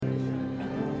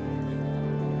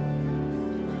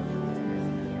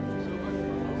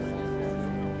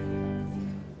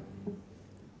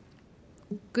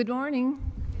Good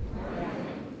morning.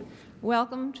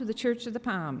 Welcome to the Church of the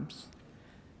Palms.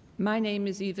 My name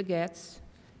is Eva Getz,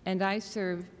 and I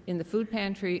serve in the food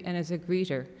pantry and as a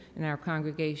greeter in our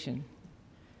congregation.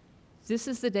 This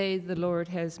is the day the Lord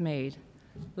has made.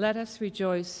 Let us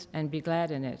rejoice and be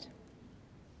glad in it.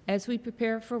 As we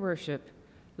prepare for worship,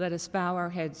 let us bow our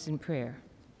heads in prayer.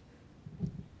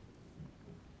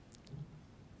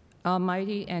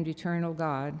 Almighty and eternal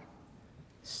God,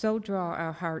 so draw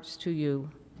our hearts to you,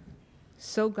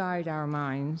 so guide our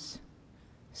minds,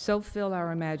 so fill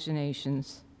our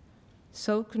imaginations,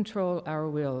 so control our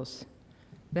wills,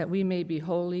 that we may be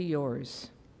wholly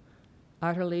yours,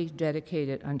 utterly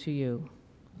dedicated unto you.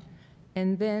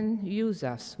 And then use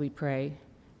us, we pray,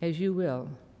 as you will,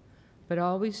 but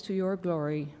always to your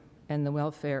glory and the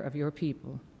welfare of your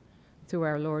people, through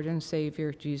our Lord and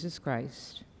Savior, Jesus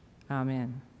Christ.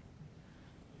 Amen.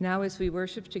 Now as we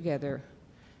worship together,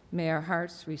 may our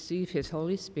hearts receive his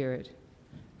Holy Spirit,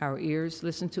 our ears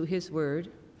listen to his word,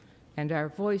 and our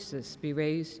voices be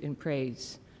raised in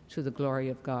praise to the glory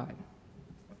of God.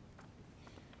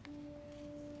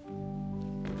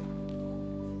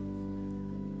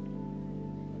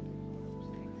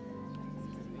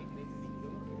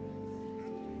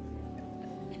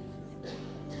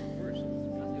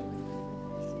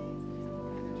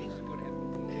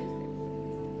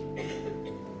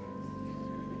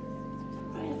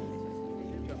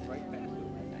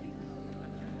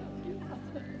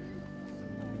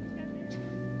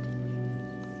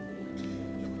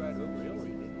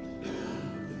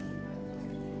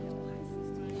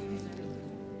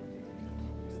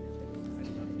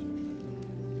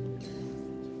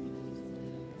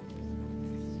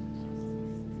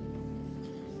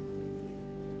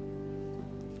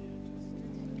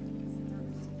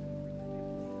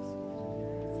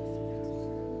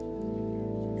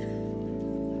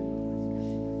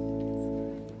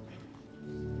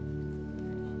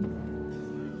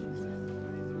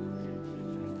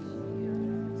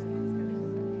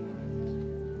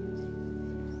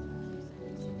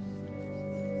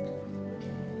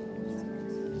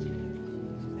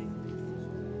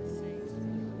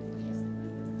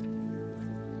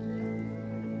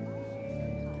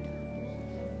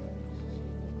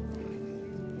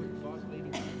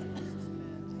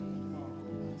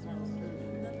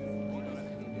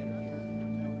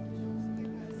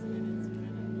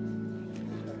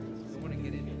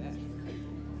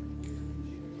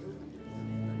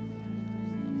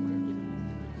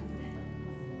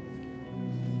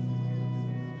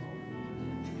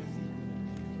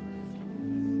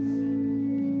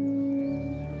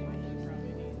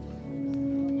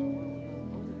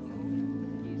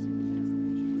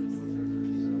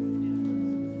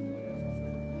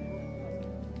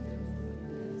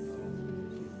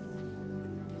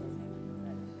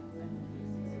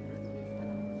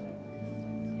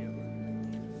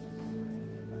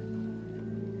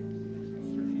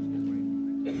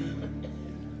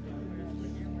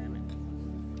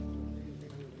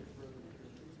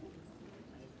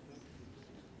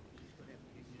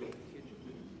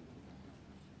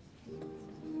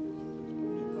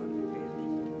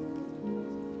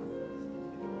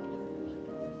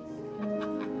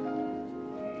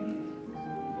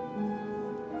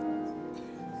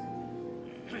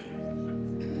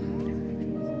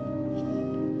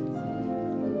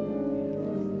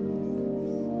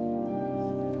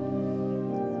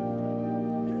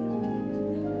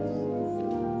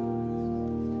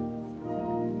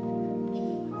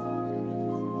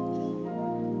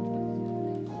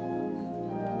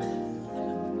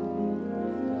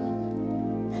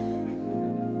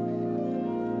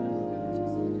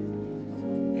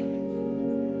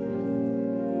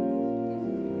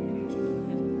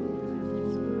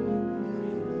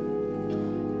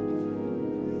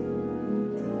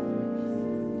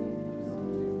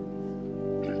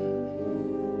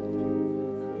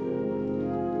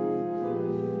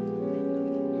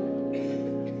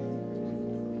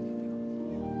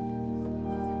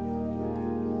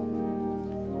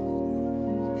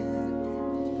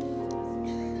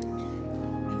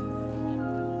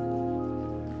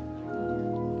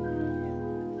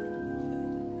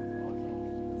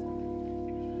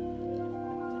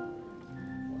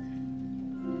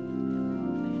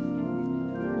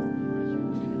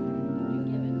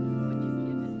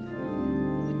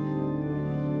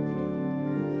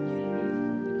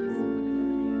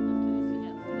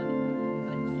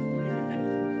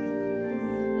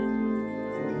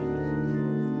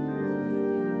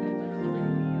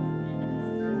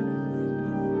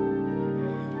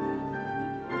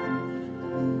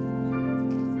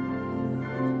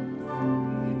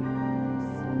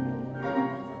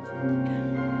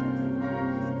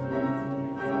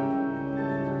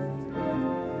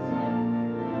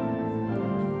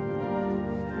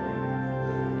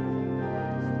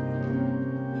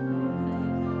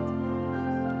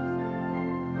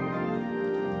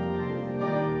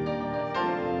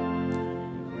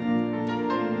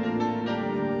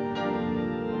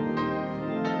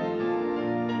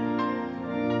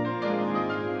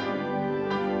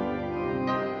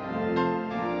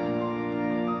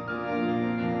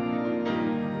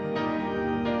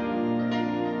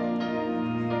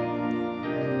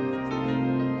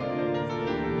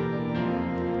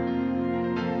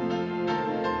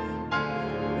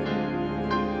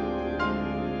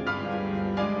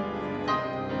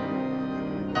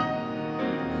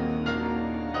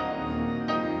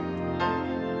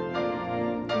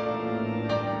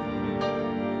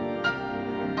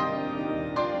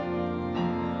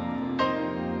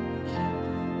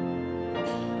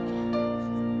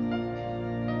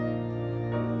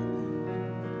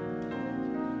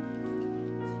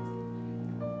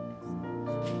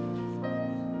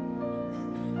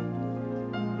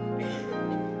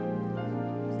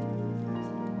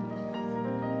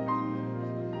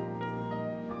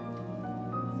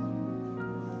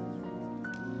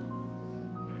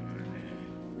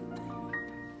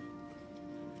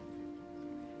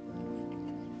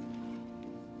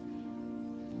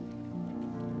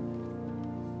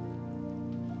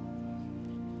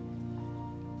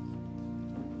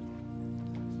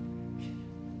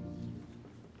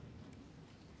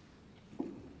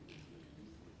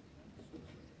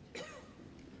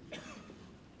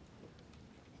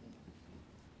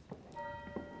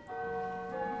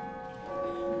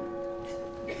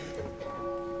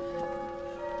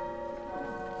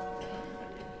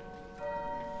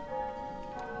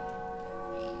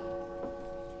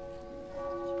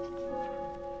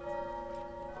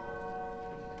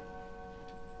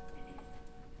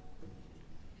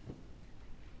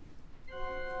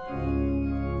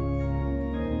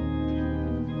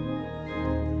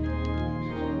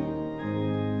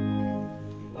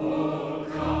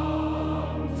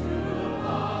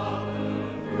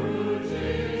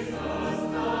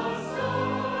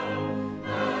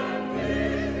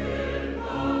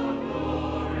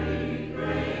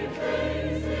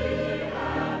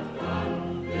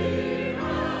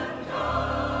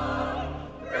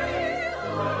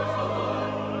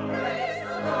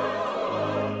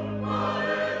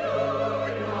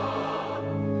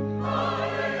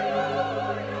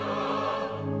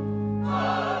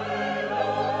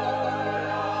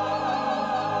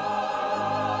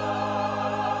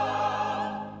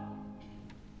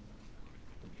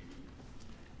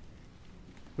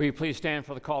 Will you please stand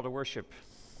for the call to worship?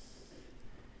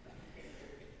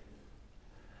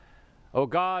 O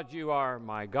God, you are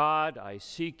my God. I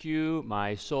seek you.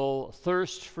 My soul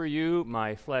thirsts for you.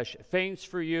 My flesh faints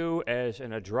for you, as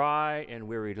in a dry and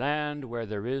weary land where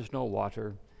there is no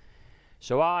water.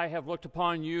 So I have looked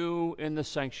upon you in the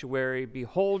sanctuary,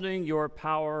 beholding your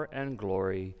power and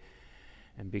glory.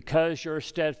 And because your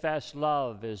steadfast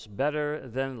love is better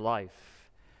than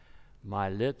life, my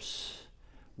lips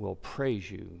will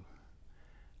praise you.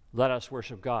 Let us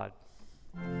worship God.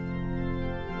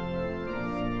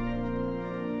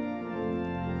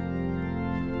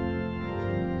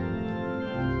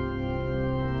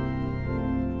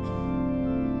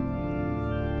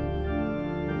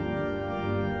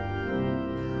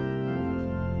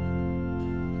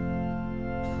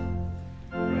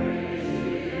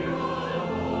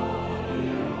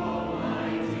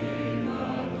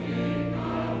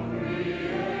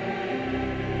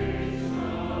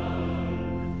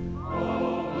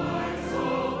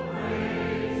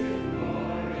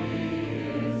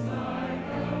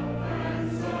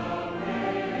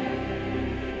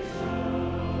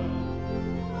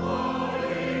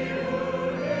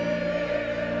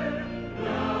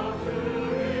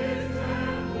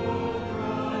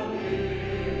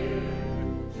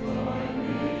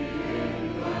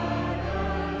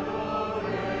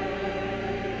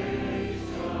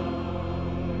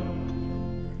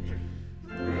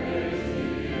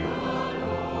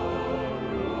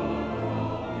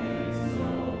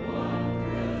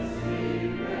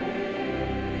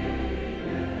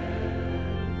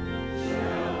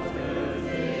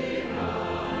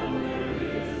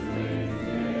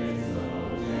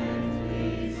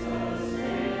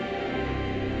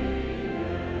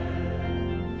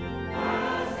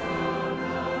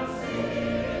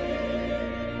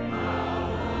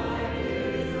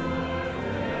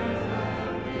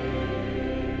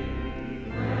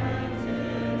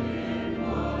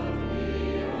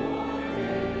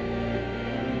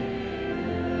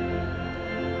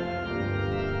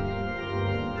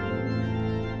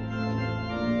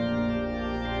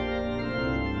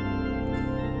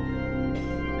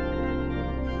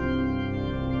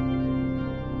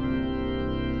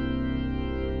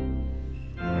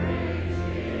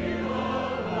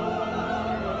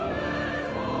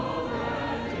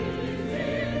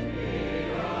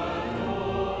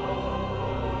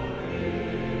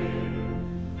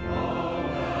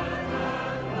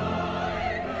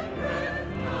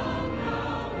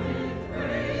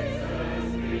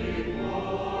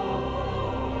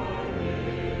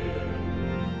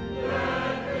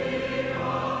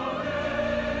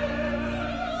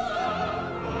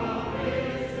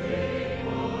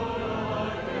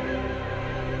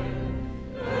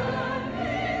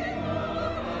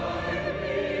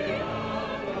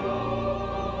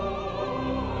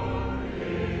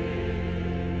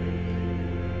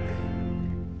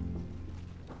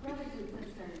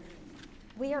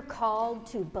 We are called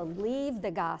to believe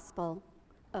the gospel,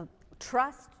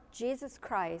 trust Jesus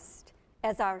Christ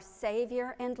as our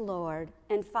Savior and Lord,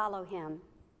 and follow him.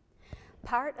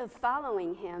 Part of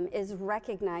following him is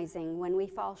recognizing when we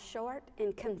fall short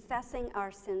and confessing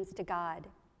our sins to God.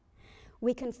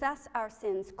 We confess our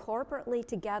sins corporately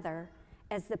together,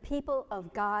 as the people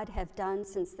of God have done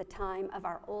since the time of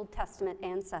our Old Testament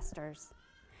ancestors.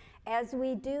 As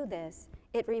we do this,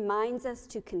 it reminds us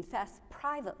to confess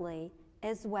privately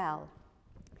as well,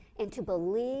 and to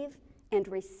believe and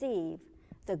receive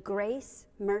the grace,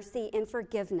 mercy, and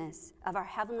forgiveness of our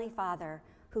Heavenly Father,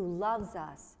 who loves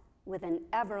us with an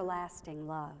everlasting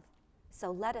love. So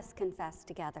let us confess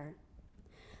together.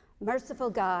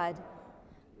 Merciful God,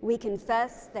 we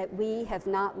confess that we have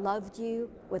not loved you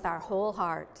with our whole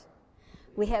heart.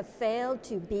 We have failed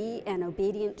to be an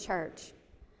obedient church.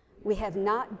 We have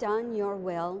not done your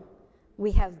will.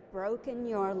 We have broken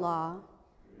your law.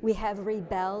 We have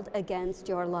rebelled against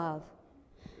your love.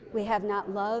 We have not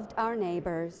loved our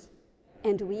neighbors,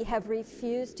 and we have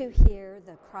refused to hear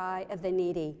the cry of the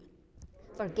needy.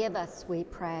 Forgive us, we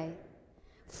pray.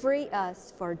 Free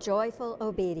us for joyful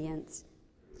obedience.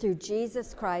 Through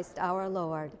Jesus Christ our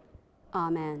Lord.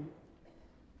 Amen.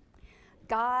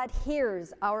 God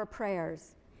hears our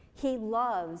prayers. He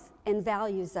loves and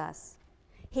values us.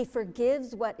 He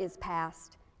forgives what is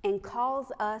past and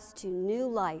calls us to new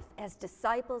life as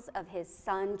disciples of his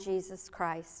Son, Jesus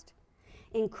Christ.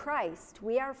 In Christ,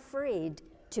 we are freed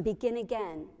to begin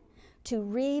again, to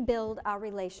rebuild our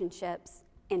relationships,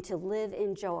 and to live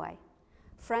in joy.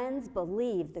 Friends,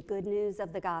 believe the good news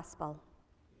of the gospel.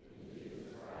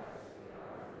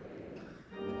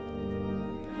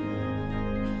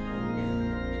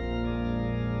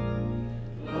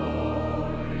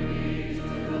 Glory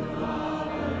to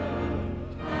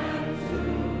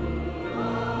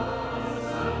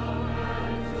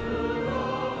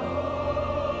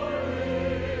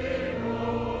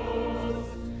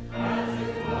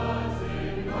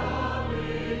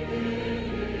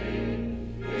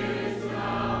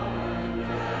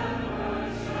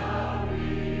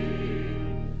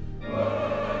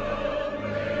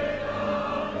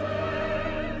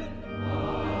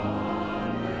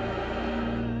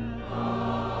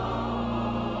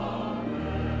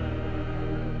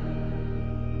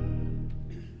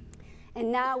And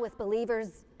now, with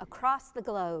believers across the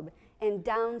globe and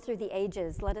down through the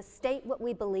ages, let us state what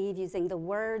we believe using the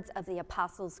words of the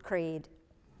Apostles' Creed.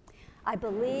 I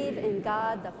believe in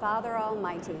God the Father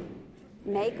Almighty,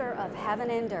 maker of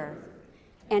heaven and earth,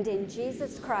 and in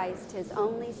Jesus Christ, his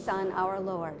only Son, our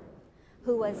Lord,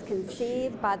 who was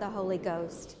conceived by the Holy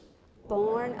Ghost,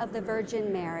 born of the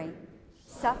Virgin Mary,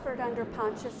 suffered under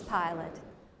Pontius Pilate,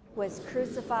 was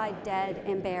crucified, dead,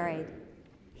 and buried.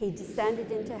 He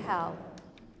descended into hell.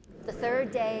 The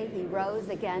third day he rose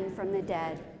again from the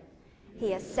dead.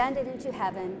 He ascended into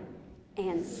heaven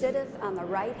and sitteth on the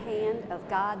right hand of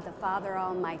God the Father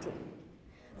Almighty.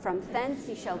 From thence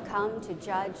he shall come to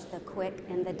judge the quick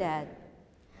and the dead.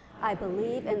 I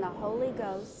believe in the Holy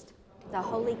Ghost, the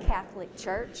Holy Catholic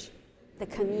Church, the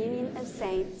communion of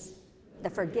saints,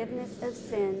 the forgiveness of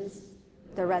sins,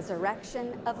 the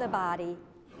resurrection of the body,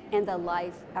 and the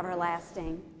life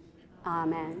everlasting.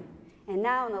 Amen. And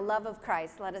now, in the love of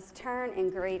Christ, let us turn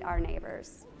and greet our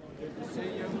neighbors. Good to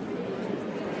see you.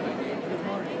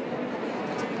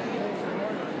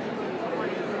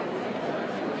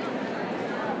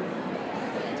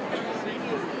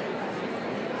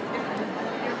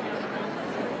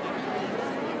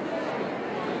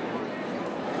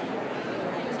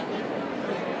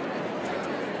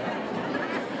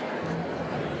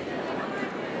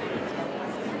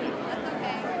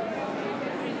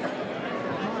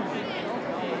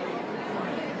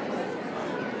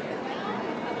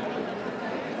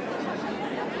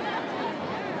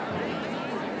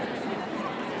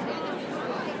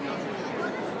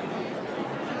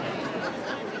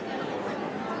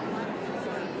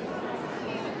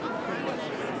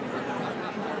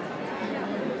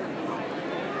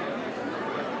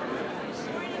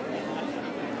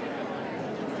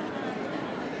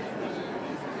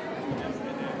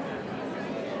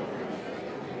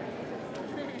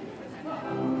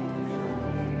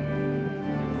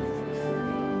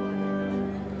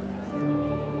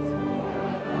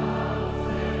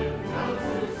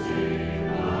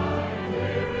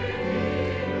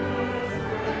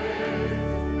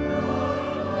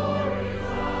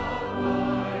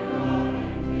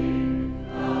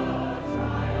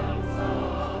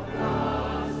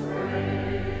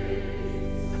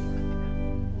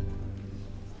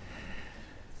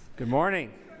 Good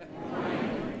morning. Good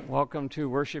morning. Welcome to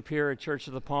worship here at Church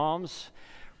of the Palms.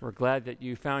 We're glad that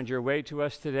you found your way to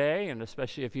us today, and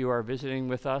especially if you are visiting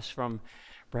with us from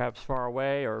perhaps far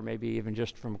away or maybe even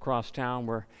just from across town.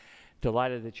 We're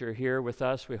delighted that you're here with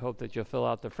us. We hope that you'll fill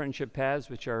out the friendship pads,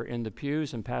 which are in the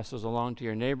pews, and pass those along to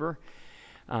your neighbor.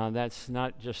 That's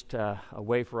not just a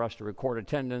way for us to record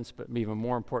attendance, but even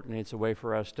more importantly, it's a way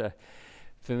for us to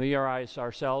familiarize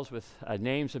ourselves with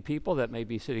names of people that may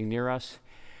be sitting near us.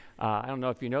 I don't know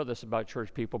if you know this about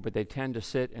church people, but they tend to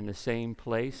sit in the same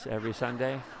place every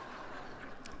Sunday.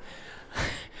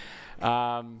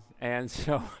 And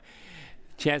so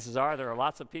chances are there are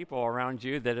lots of people around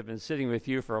you that have been sitting with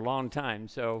you for a long time.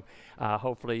 So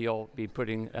hopefully you'll be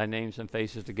putting names and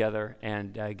faces together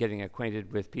and getting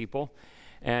acquainted with people.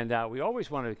 And we always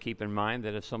want to keep in mind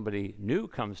that if somebody new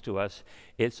comes to us,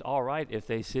 it's all right if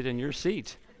they sit in your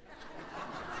seat.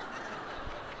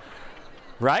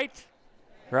 Right?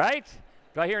 Right?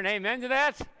 Do I hear an amen to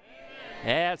that? Amen.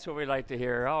 Yeah, that's what we like to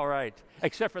hear. All right.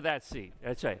 Except for that seat.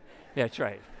 That's right. That's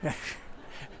right.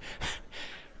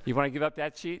 You want to give up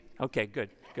that seat? Okay, good.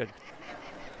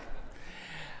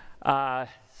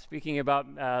 Speaking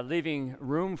about leaving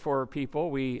room for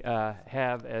people, we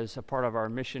have, as a part of our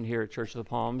mission here at Church of the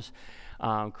Palms,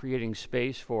 creating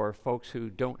space for folks who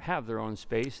don't have their own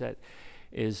space. That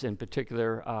is in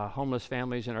particular homeless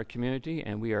families in our community,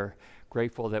 and we are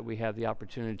grateful that we have the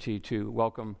opportunity to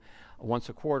welcome once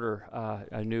a quarter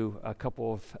a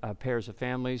couple of pairs of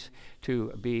families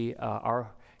to be our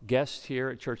guests here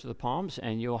at Church of the Palms,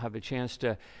 and you'll have a chance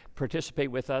to participate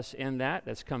with us in that.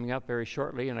 That's coming up very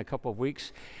shortly in a couple of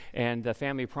weeks, and the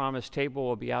Family Promise table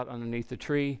will be out underneath the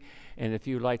tree, and if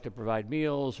you'd like to provide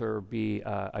meals or be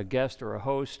a guest or a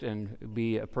host and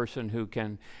be a person who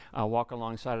can walk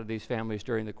alongside of these families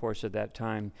during the course of that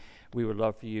time, we would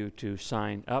love for you to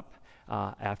sign up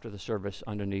after the service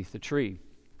underneath the tree.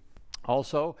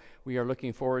 Also, we are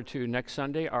looking forward to next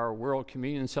Sunday, our World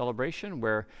Communion celebration,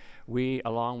 where we,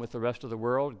 along with the rest of the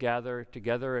world, gather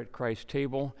together at Christ's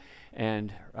table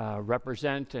and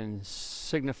represent and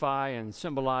signify and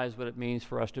symbolize what it means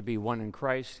for us to be one in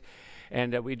Christ.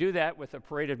 And we do that with a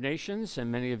parade of nations, and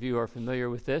many of you are familiar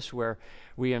with this, where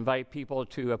we invite people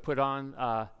to put on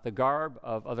the garb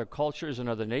of other cultures and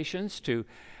other nations to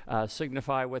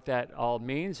signify what that all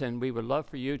means. And we would love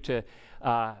for you to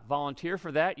volunteer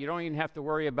for that. You don't even have to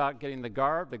worry about getting the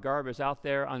garb. The garb is out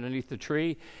there underneath the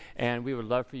tree, and we would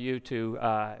love for you to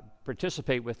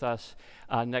participate with us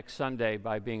next Sunday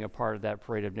by being a part of that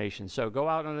parade of nations. So go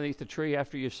out underneath the tree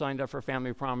after you've signed up for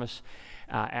Family Promise,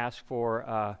 ask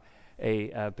for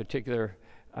a particular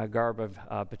garb of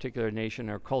a particular nation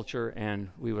or culture, and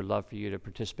we would love for you to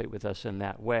participate with us in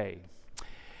that way.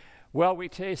 Well, we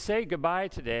say goodbye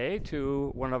today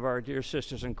to one of our dear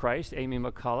sisters in Christ, Amy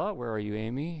McCullough. Where are you,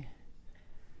 Amy?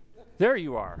 There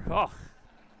you are. Oh,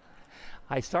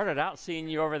 I started out seeing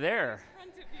you over there.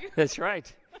 That's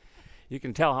right. You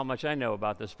can tell how much I know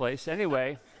about this place.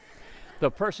 Anyway,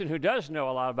 the person who does know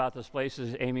a lot about this place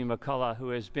is Amy McCullough, who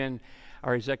has been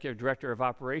our Executive Director of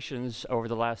Operations over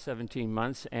the last 17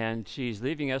 months, and she's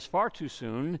leaving us far too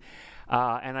soon.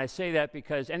 And I say that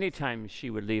because anytime she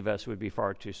would leave us would be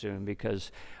far too soon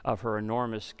because of her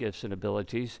enormous gifts and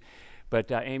abilities.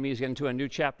 But Amy's getting to a new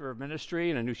chapter of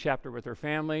ministry and a new chapter with her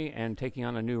family and taking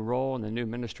on a new role in the new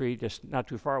ministry just not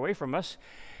too far away from us.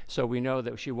 So we know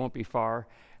that she won't be far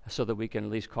so that we can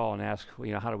at least call and ask,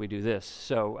 how do we do this?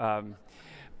 So,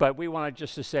 but we wanted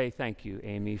just to say thank you,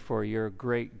 Amy, for your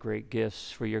great, great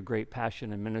gifts, for your great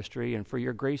passion in ministry, and for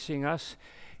your gracing us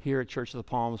here at Church of the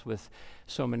Palms with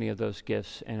so many of those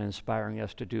gifts and inspiring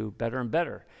us to do better and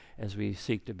better as we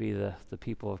seek to be the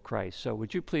people of Christ. So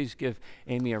would you please give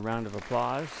Amy a round of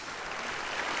applause?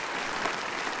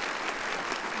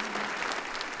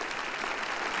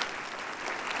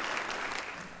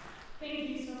 Thank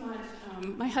you so much.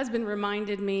 My husband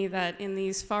reminded me that in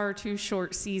these far too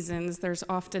short seasons, there's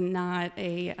often not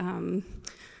a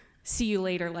see you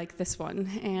later like this one.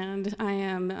 And I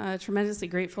am tremendously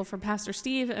grateful for Pastor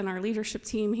Steve and our leadership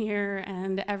team here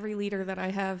and every leader that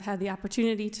I have had the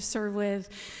opportunity to serve with,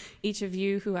 each of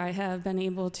you who I have been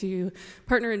able to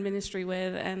partner in ministry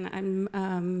with. And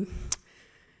I'm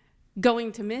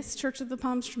going to miss Church of the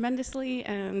Palms tremendously,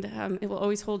 and it will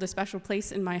always hold a special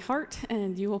place in my heart,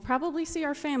 and you will probably see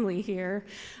our family here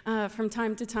from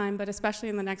time to time, but especially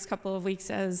in the next couple of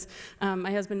weeks as my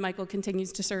husband Michael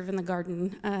continues to serve in the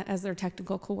garden as their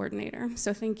technical coordinator.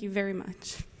 So thank you very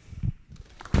much.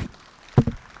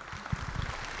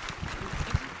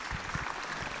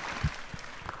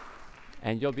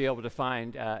 And you'll be able to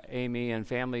find Amy and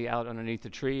family out underneath the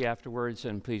tree afterwards,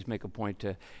 and please make a point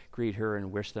to greet her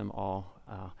and wish them all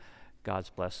God's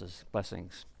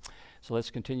blessings. So let's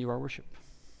continue our worship.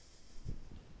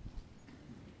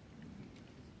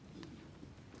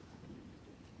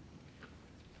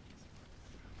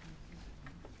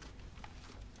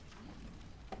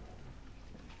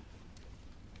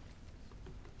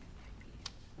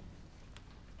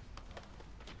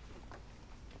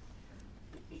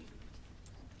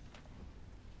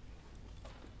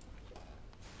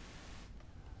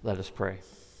 Let us pray.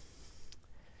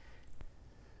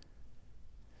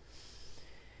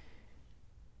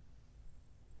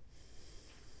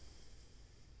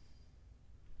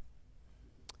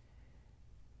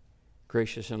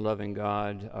 Gracious and loving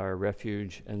God, our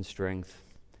refuge and strength,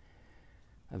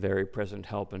 a very present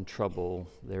help in trouble,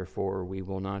 therefore we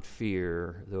will not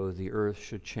fear, though the earth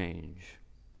should change.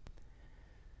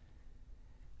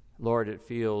 Lord, it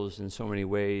feels in so many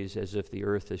ways as if the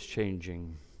earth is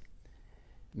changing.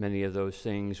 Many of those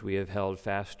things we have held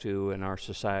fast to in our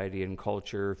society and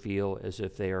culture feel as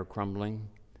if they are crumbling.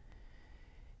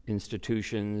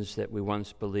 Institutions that we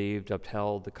once believed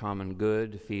upheld the common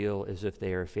good feel as if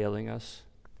they are failing us.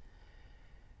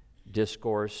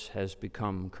 Discourse has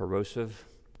become corrosive.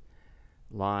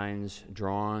 Lines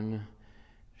drawn,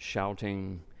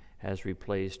 shouting has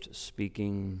replaced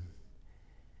speaking,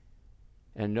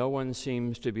 and no one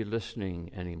seems to be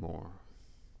listening anymore.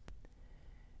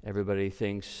 Everybody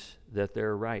thinks that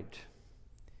they're right.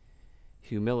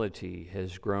 Humility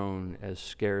has grown as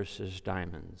scarce as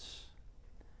diamonds.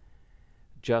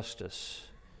 Justice,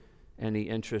 any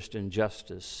interest in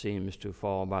justice seems to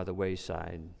fall by the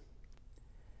wayside.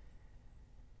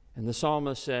 And the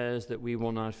psalmist says that we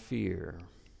will not fear,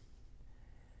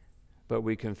 but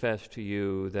we confess to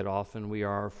you that often we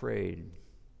are afraid.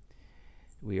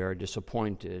 We are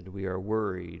disappointed, we are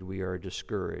worried, we are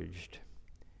discouraged.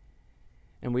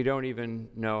 And we don't even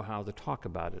know how to talk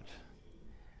about it,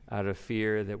 out of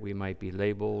fear that we might be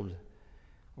labeled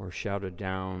or shouted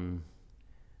down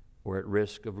or at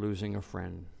risk of losing a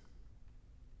friend.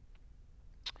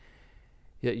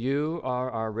 Yet you are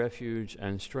our refuge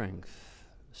and strength,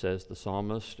 says the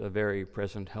psalmist, a very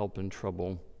present help in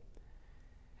trouble.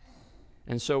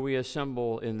 And so we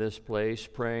assemble in this place,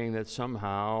 praying that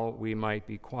somehow we might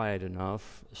be quiet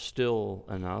enough, still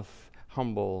enough,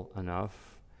 humble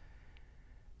enough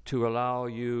to allow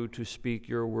you to speak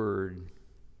your word.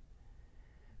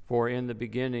 For in the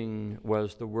beginning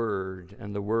was the Word,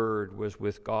 and the Word was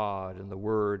with God, and the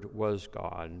Word was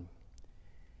God.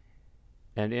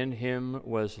 And in him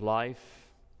was life,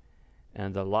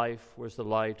 and the life was the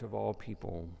light of all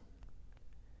people.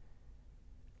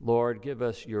 Lord, give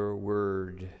us your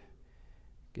word.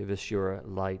 Give us your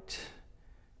light.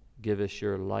 Give us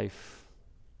your life.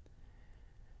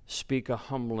 Speak a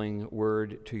humbling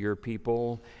word to your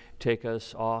people. Take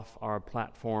us off our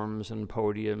platforms and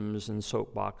podiums and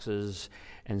soapboxes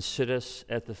and sit us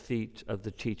at the feet of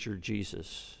the teacher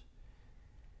Jesus.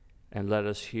 And let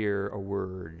us hear a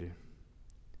word.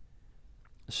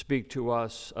 Speak to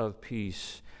us of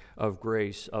peace, of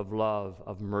grace, of love,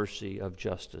 of mercy, of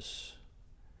justice.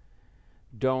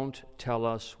 Don't tell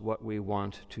us what we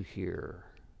want to hear,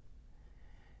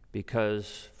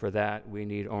 because for that we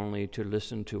need only to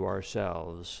listen to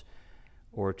ourselves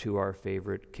or to our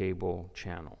favorite cable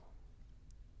channel.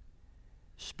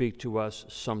 Speak to us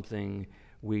something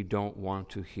we don't want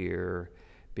to hear,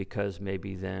 because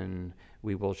maybe then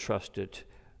we will trust it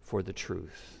for the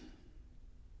truth.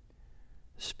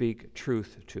 Speak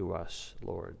truth to us,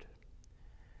 Lord.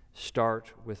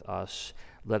 Start with us.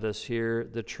 Let us hear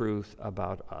the truth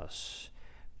about us.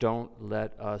 Don't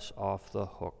let us off the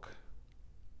hook.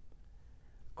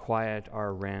 Quiet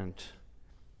our rant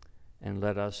and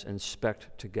let us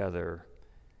inspect together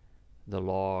the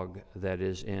log that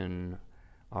is in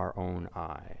our own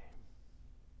eye.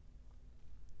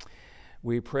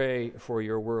 We pray for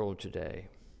your world today.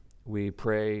 We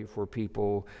pray for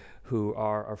people who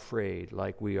are afraid,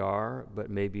 like we are, but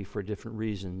maybe for different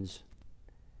reasons.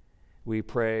 We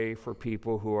pray for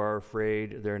people who are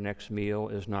afraid their next meal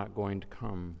is not going to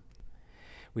come.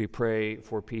 We pray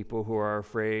for people who are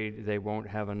afraid they won't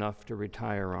have enough to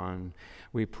retire on.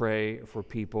 We pray for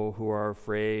people who are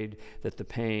afraid that the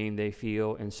pain they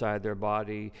feel inside their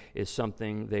body is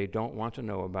something they don't want to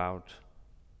know about.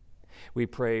 We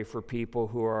pray for people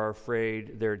who are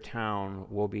afraid their town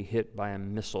will be hit by a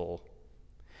missile.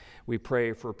 We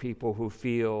pray for people who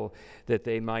feel that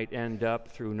they might end up,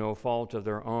 through no fault of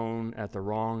their own, at the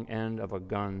wrong end of a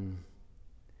gun.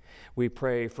 We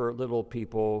pray for little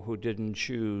people who didn't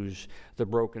choose the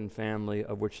broken family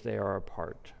of which they are a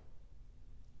part.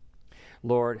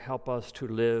 Lord, help us to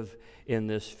live in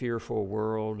this fearful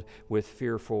world with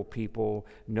fearful people,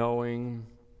 knowing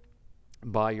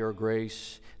by your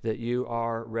grace that you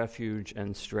are refuge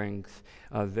and strength,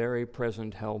 a very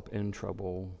present help in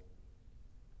trouble.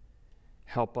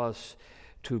 Help us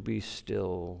to be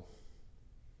still,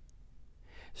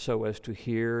 so as to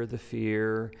hear the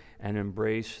fear and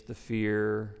embrace the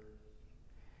fear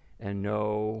and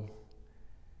know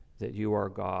that you are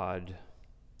God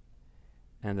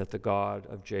and that the God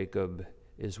of Jacob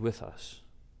is with us.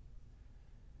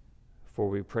 For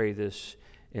we pray this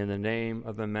in the name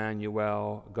of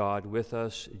Emmanuel, God with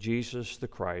us, Jesus the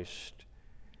Christ,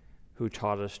 who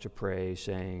taught us to pray,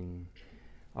 saying,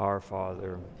 Our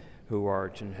Father, who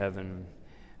art in heaven,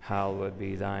 hallowed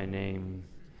be thy name.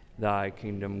 Thy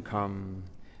kingdom come,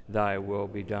 thy will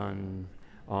be done,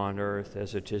 on earth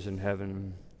as it is in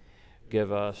heaven.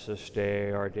 Give us this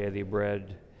day our daily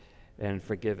bread, and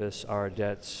forgive us our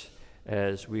debts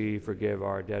as we forgive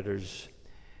our debtors.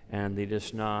 And lead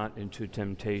us not into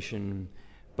temptation,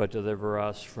 but deliver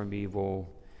us from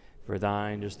evil. For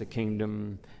thine is the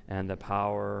kingdom, and the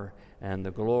power, and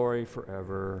the glory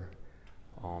forever.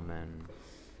 Amen.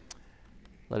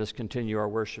 Let us continue our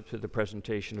worship through the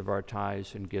presentation of our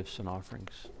tithes and gifts and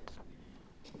offerings.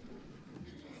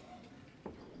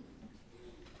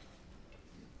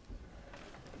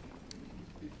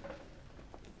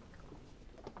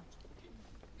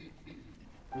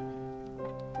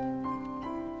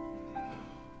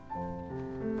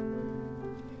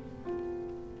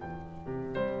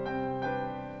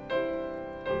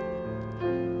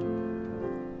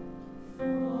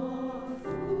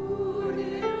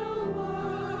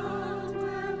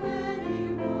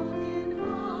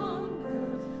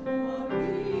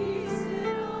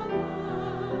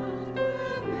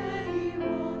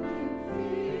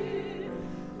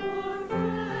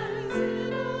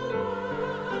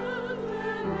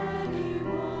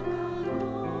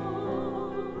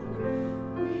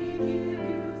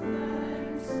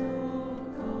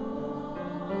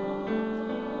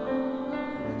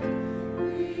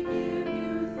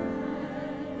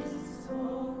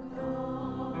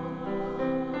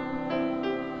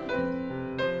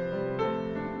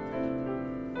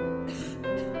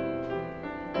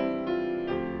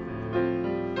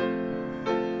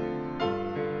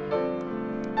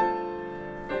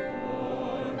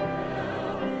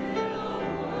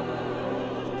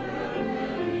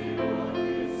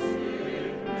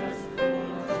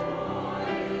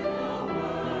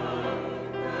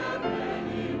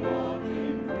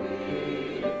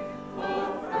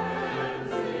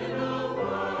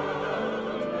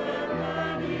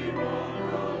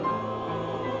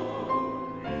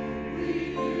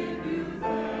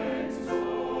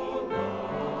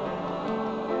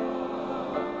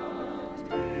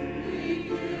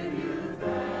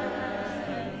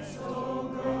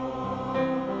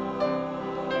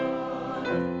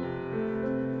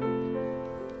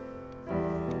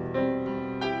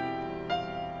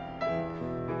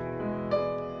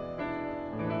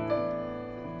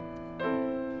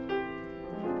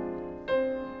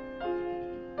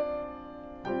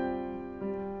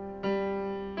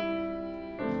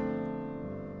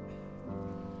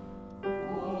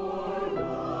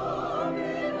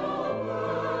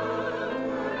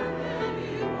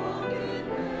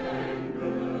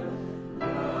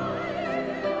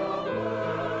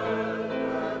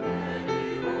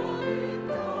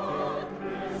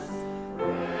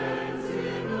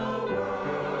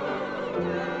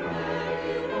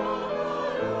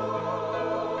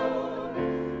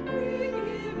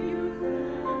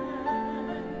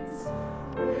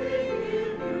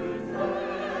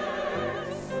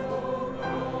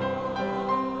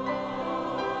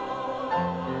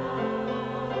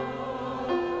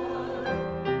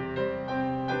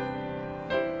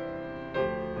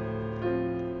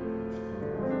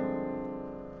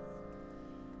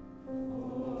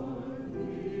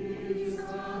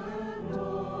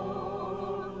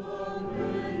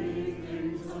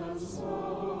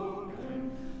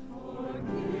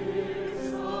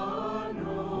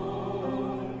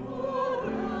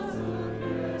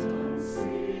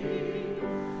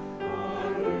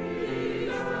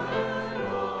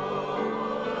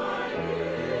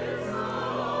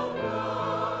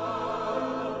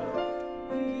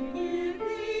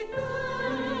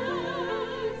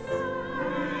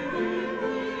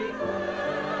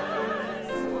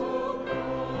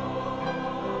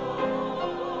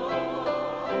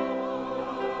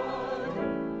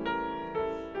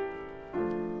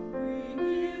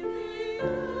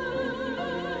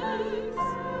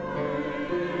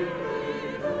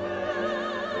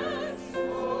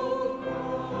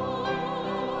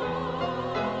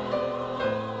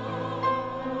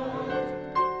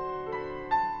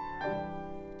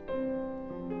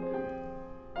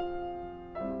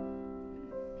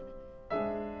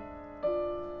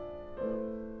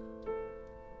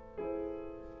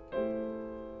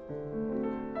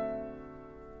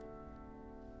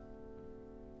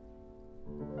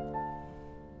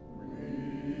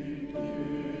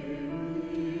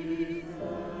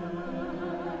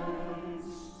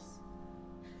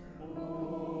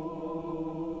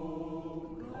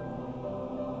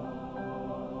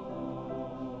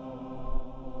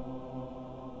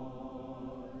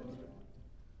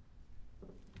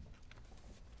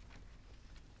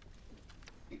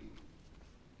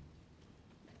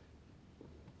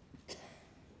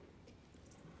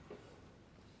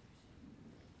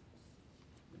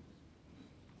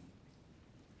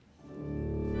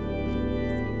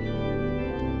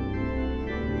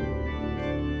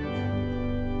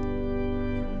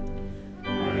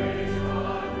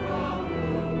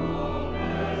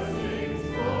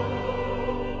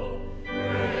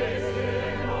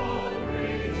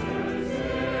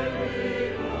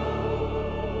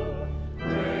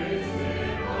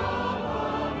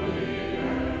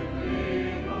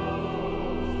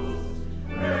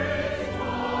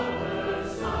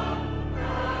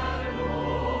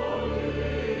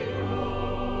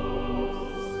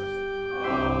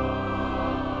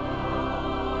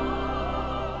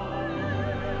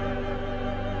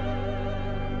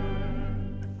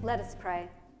 Let us pray.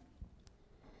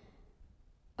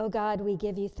 O God, we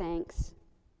give you thanks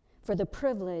for the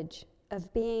privilege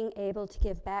of being able to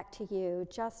give back to you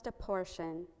just a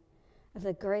portion of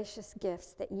the gracious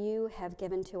gifts that you have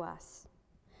given to us.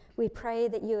 We pray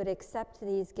that you would accept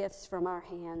these gifts from our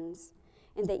hands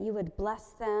and that you would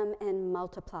bless them and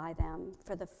multiply them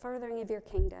for the furthering of your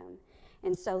kingdom,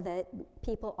 and so that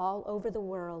people all over the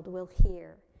world will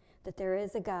hear that there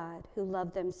is a God who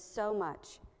loved them so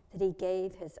much that he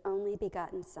gave his only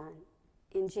begotten Son.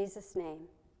 In Jesus' name,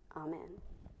 amen.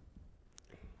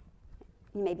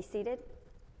 You may be seated.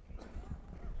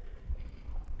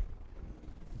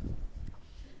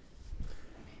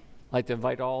 I'd like to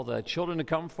invite all the children to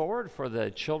come forward for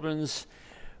the children's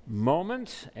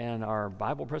moment and our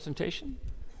Bible presentation.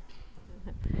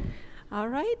 All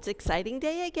right, it's an exciting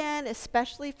day again,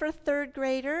 especially for third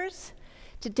graders.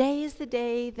 Today is the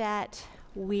day that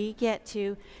we get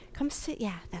to come sit.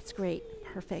 Yeah, that's great.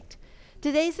 Perfect.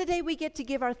 Today's the day we get to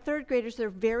give our third graders their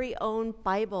very own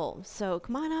Bible. So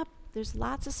come on up. There's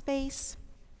lots of space.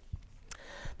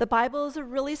 The Bible is a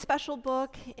really special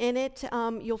book. In it,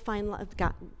 you'll find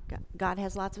God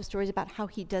has lots of stories about how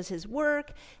he does his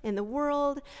work in the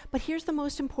world. But here's the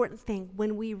most important thing.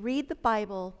 When we read the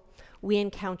Bible, we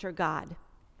encounter God.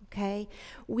 Okay?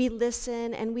 We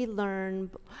listen and we learn,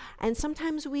 and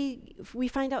sometimes we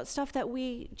find out stuff that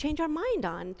we change our mind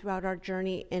on throughout our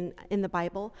journey in the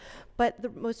Bible. But the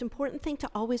most important thing to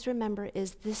always remember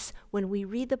is this: when we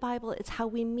read the Bible, it's how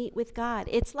we meet with God.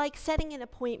 It's like setting an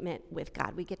appointment with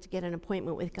God. We get to get an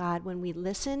appointment with God when we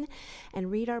listen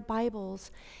and read our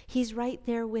Bibles. He's right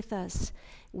there with us.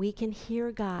 We can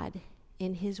hear God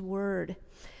in his word.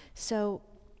 So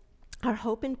our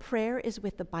hope and prayer is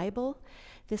with the Bible.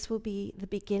 This will be the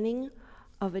beginning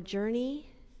of a journey,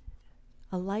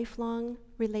 a lifelong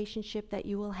relationship that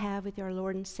you will have with your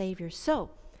Lord and Savior.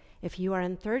 So, if you are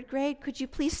in third grade, could you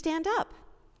please stand up?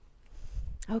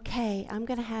 Okay, I'm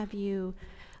going to have you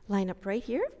line up right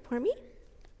here for me.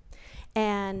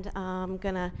 And I'm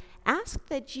going to ask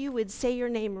that you would say your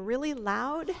name really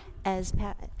loud as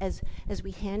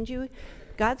we hand you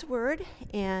God's word.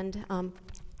 And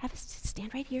have us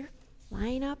stand right here.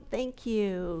 Line up. Thank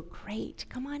you. Great.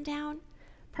 Come on down.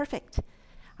 Perfect.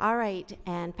 All right.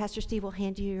 And Pastor Steve will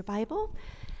hand you your Bible.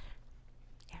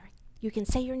 Eric, you can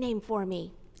say your name for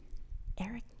me.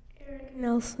 Eric? Eric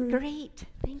Nelson. Great.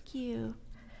 Thank you.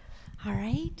 All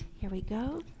right. Here we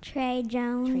go. Trey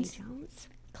Jones. Trey Jones.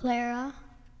 Clara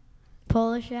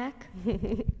Polishek.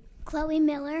 Chloe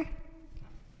Miller.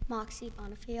 Moxie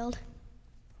Bonifield.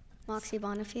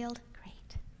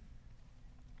 Great.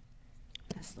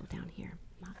 Let's slow down here.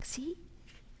 Moxie?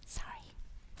 Sorry.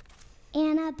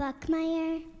 Anna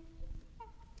Buckmeyer.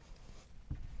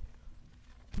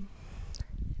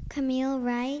 Camille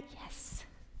Wright. Yes.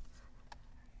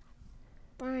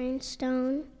 Brian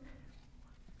Stone.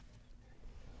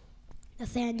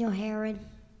 Nathaniel Herod.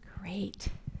 Great.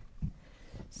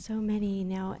 So many.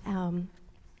 Now,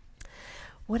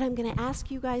 what I'm going to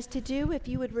ask you guys to do, if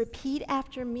you would repeat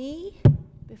after me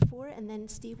before, and then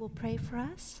Steve will pray for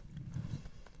us.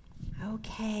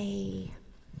 Okay.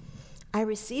 I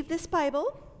receive this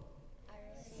Bible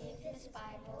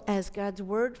as God's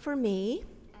word for me.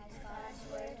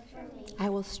 I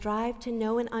will strive to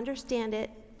know and understand it.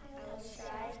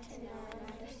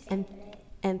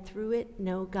 And through it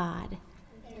know God.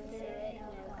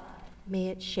 May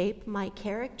it shape my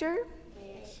character.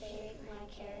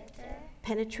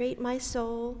 Penetrate my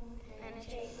soul.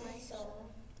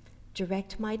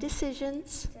 Direct my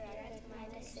decisions.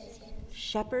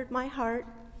 Shepherd my heart.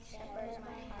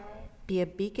 Be a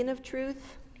beacon of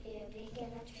truth.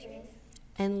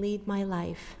 And lead my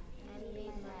life.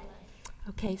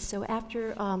 Okay, so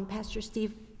after Pastor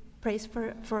Steve prays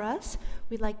for us,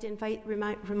 we'd like to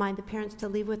remind the parents to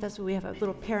leave with us. We have a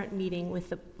little parent meeting with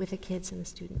the kids and the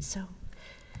students. So,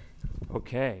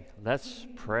 okay, let's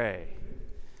pray.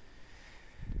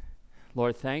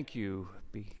 Lord, thank you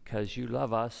because you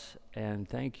love us, and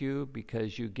thank you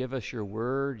because you give us your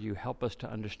word. You help us to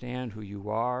understand who you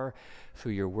are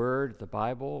through your word, the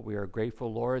Bible. We are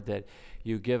grateful, Lord, that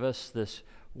you give us this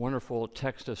wonderful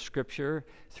text of Scripture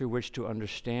through which to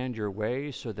understand your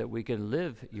ways so that we can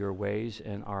live your ways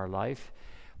in our life.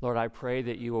 Lord, I pray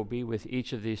that you will be with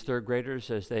each of these third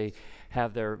graders as they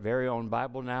have their very own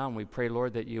Bible now, and we pray,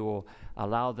 Lord, that you will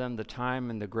allow them the time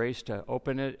and the grace to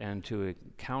open it and to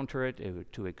encounter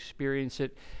it, to experience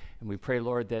it. And we pray,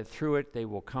 Lord, that through it they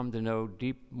will come to know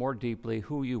more deeply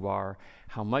who you are,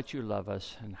 how much you love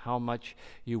us, and how much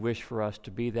you wish for us to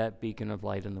be that beacon of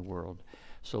light in the world.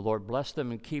 So, Lord, bless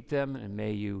them and keep them, and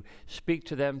may you speak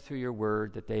to them through your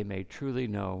word that they may truly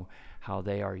know how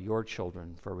they are your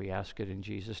children. For we ask it in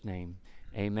Jesus' name.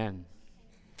 Amen.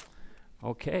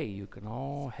 Okay, you can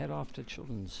all head off to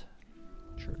Children's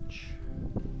Church.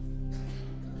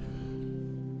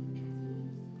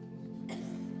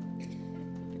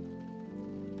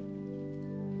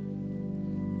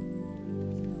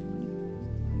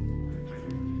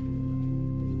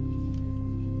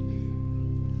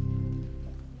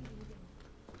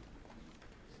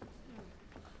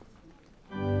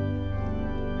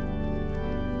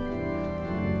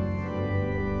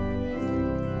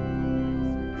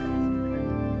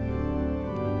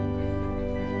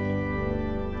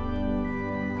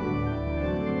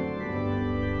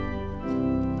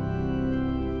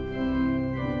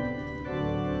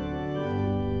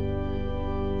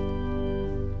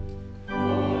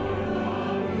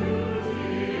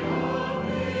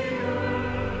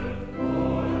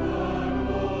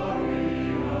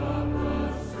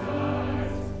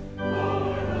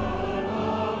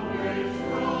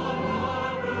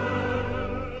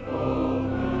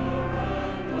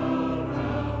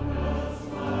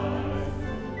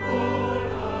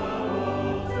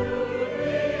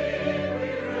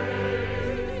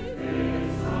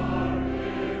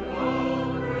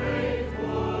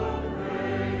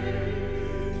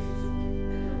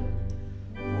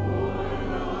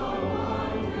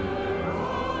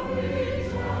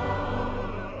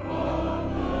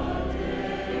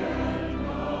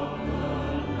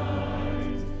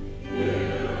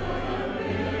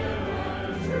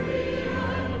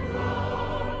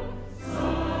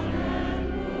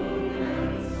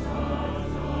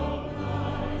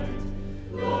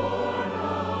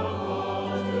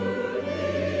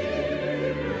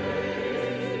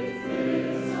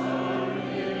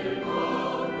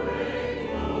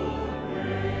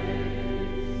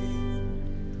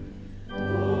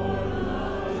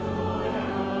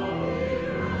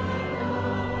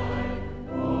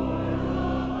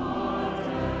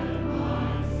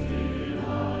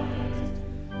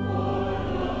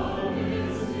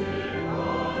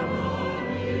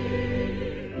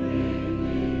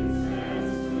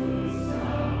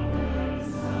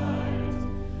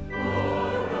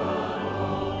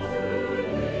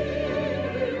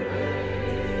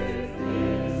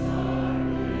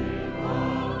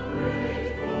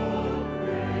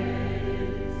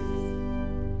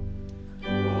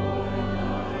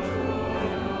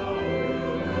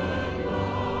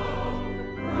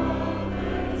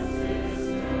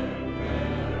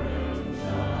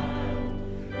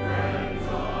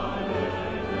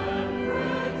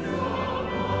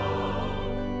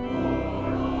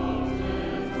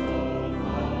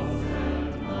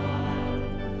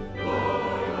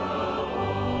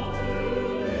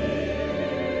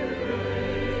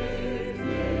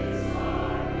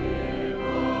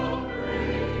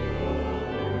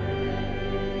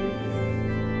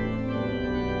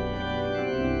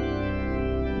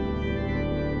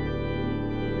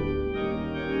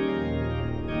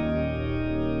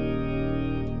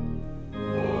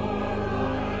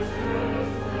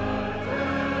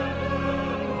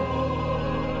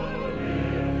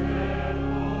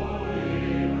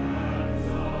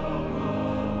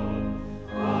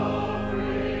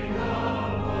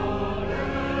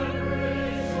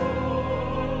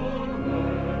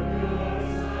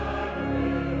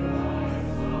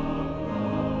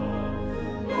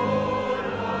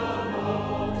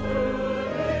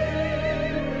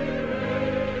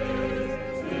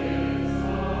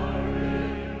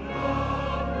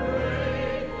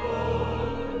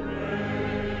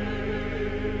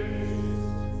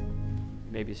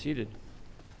 May be seated.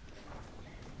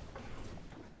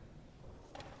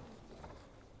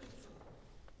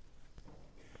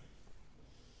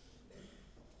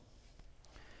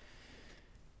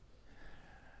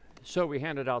 So we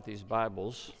handed out these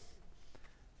Bibles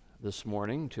this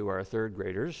morning to our third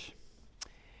graders,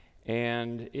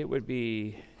 and it would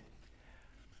be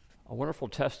a wonderful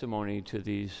testimony to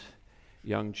these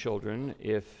young children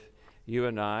if you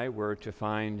and I were to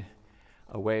find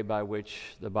a way by which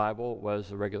the Bible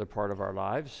was a regular part of our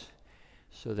lives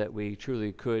so that we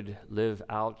truly could live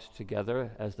out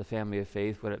together as the family of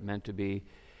faith what it meant to be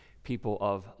people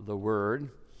of the Word.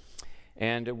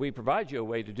 And we provide you a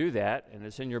way to do that, and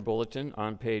it's in your bulletin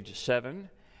on page 7.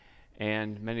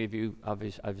 And many of you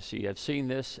obviously have seen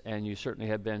this, and you certainly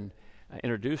have been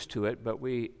introduced to it, but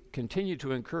we continue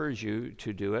to encourage you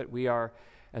to do it. We are,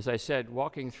 as I said,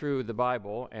 walking through the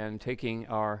Bible and taking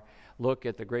our look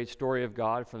at the great story of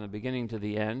God from the beginning to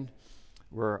the end.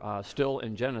 We're still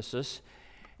in Genesis,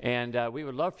 And we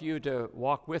would love for you to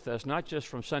walk with us, not just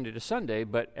from Sunday to Sunday,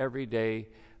 but every day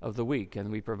of the week. And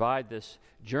we provide this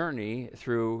journey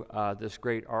through this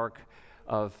great arc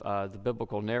of the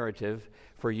biblical narrative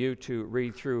for you to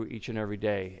read through each and every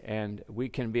day. And we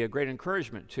can be a great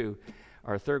encouragement to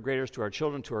our third graders, to our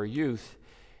children, to our youth,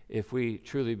 if we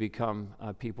truly become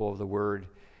people of the Word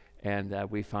and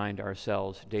we find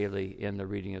ourselves daily in the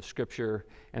reading of Scripture.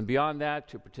 And beyond that,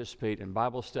 to participate in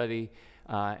Bible study.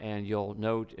 And you'll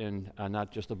note in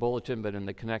not just the bulletin, but in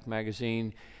the Connect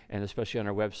magazine, and especially on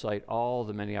our website, all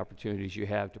the many opportunities you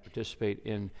have to participate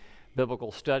in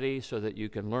biblical study so that you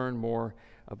can learn more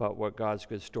about what God's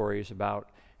good story is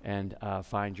about and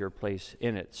find your place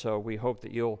in it. So we hope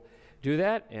that you'll do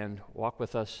that and walk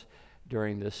with us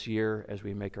during this year as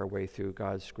we make our way through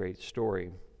God's great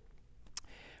story.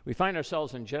 We find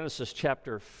ourselves in Genesis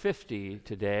chapter 50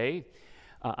 today,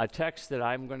 a text that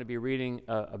I'm going to be reading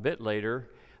a bit later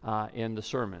in the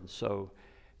sermon. So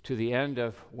to the end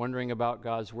of wondering about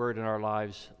God's word in our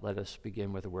lives, let us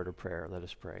begin with a word of prayer. Let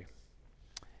us pray.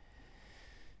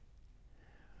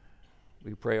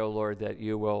 We pray, O Lord, that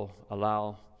you will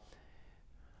allow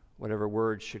whatever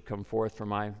words should come forth from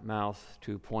my mouth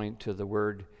to point to the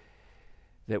word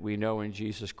that we know in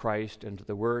Jesus Christ and to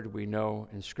the word we know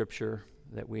in Scripture,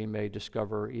 that we may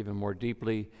discover even more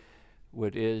deeply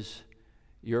what is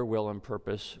your will and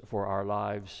purpose for our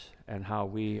lives and how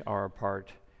we are a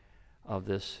part of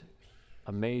this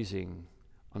amazing,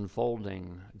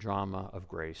 unfolding drama of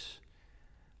grace.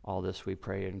 All this we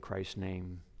pray in Christ's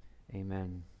name.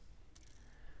 Amen.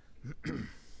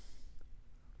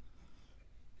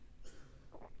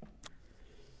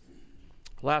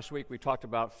 Last week we talked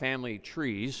about family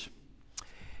trees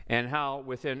and how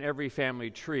within every family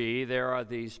tree there are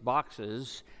these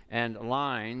boxes and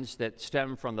lines that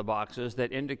stem from the boxes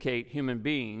that indicate human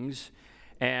beings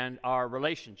and our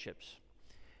relationships.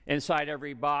 Inside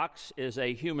every box is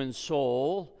a human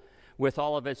soul with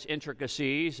all of its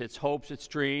intricacies, its hopes, its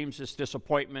dreams, its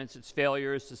disappointments, its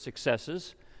failures, its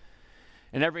successes.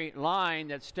 And every line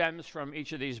that stems from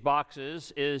each of these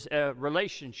boxes is a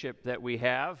relationship that we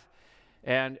have.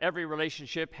 And every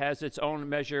relationship has its own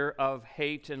measure of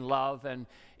hate and love and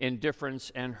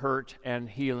indifference and hurt and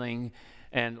healing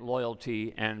and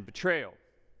loyalty and betrayal.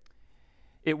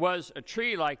 It was a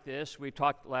tree like this, we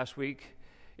talked last week,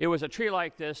 it was a tree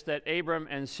like this that Abram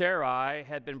and Sarai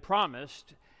had been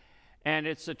promised, and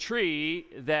it's a tree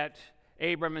that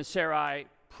Abram and Sarai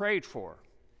prayed for.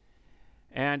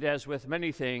 And as with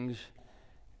many things,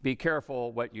 be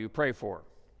careful what you pray for.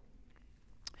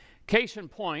 Case in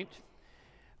point,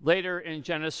 later in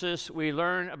Genesis, we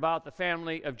learn about the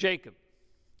family of Jacob.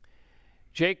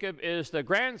 Jacob is the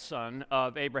grandson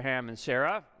of Abraham and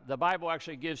Sarah. The Bible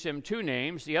actually gives him two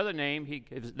names. The other name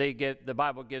the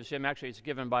Bible gives him, actually it's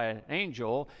given by an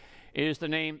angel, is the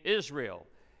name Israel.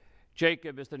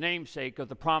 Jacob is the namesake of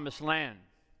the promised land.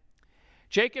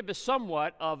 Jacob is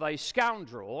somewhat of a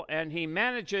scoundrel, and he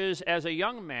manages as a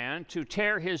young man to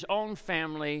tear his own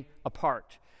family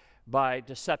apart by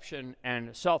deception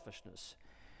and selfishness.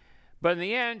 But in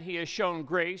the end, he is shown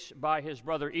grace by his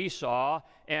brother Esau,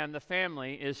 and the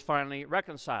family is finally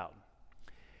reconciled.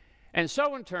 And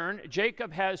so in turn,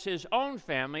 Jacob has his own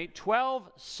family,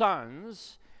 12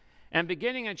 sons, and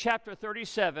beginning in chapter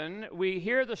 37, we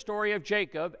hear the story of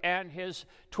Jacob and his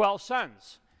 12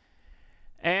 sons.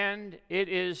 And it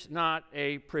is not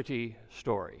a pretty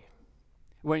story.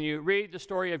 When you read the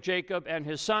story of Jacob and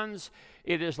his sons,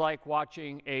 it is like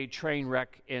watching a train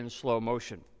wreck in slow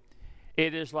motion.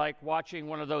 It is like watching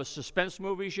one of those suspense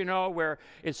movies, where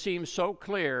it seems so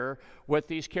clear what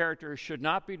these characters should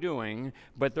not be doing,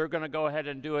 but they're going to go ahead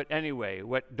and do it anyway.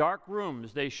 What dark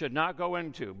rooms they should not go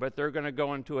into, but they're going to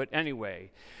go into it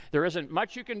anyway. There isn't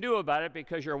much you can do about it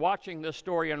because you're watching this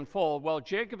story unfold. Well,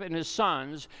 Jacob and his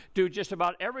sons do just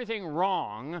about everything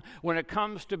wrong when it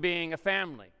comes to being a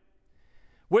family.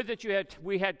 Would that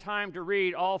we had time to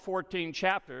read all 14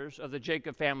 chapters of the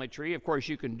Jacob family tree. Of course,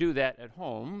 you can do that at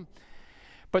home.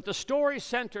 But the story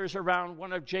centers around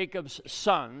one of Jacob's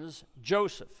sons,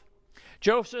 Joseph.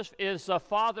 Joseph is the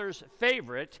father's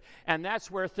favorite, and that's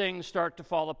where things start to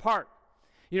fall apart.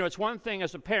 It's one thing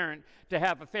as a parent to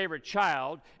have a favorite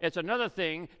child. It's another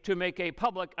thing to make a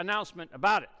public announcement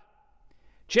about it.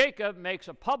 Jacob makes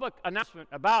a public announcement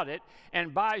about it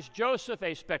and buys Joseph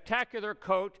a spectacular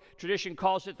coat. Tradition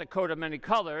calls it the coat of many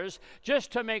colors,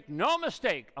 just to make no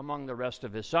mistake among the rest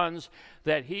of his sons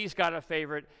that he's got a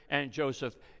favorite and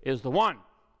Joseph is the one.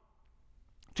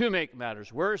 To make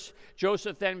matters worse,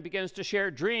 Joseph then begins to share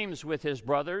dreams with his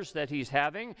brothers that he's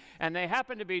having, and they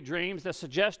happen to be dreams that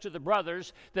suggest to the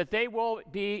brothers that they will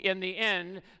be, in the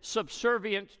end,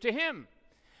 subservient to him.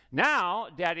 Now,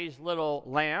 Daddy's little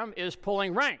lamb is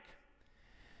pulling rank.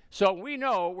 So we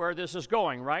know where this is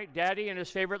going, right? Daddy and his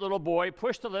favorite little boy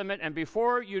push the limit, and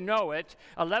before you know it,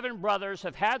 11 brothers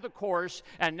have had the course,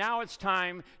 and now it's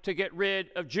time to get rid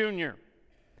of Junior.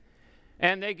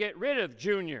 And they get rid of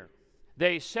Junior.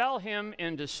 They sell him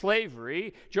into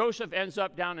slavery. Joseph ends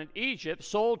up down in Egypt,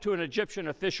 sold to an Egyptian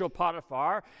official,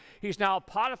 Potiphar. He's now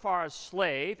Potiphar's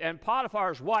slave, and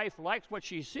Potiphar's wife likes what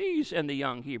she sees in the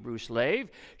young Hebrew slave.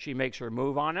 She makes her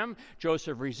move on him.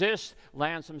 Joseph resists,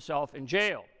 lands himself in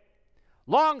jail.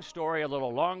 Long story, a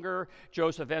little longer.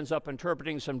 Joseph ends up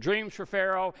interpreting some dreams for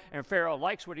Pharaoh, and Pharaoh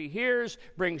likes what he hears,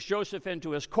 brings Joseph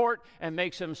into his court, and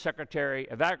makes him Secretary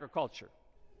of Agriculture.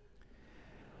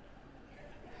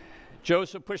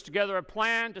 Joseph puts together a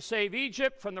plan to save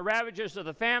Egypt from the ravages of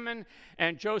the famine,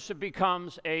 and Joseph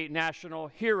becomes a national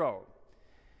hero.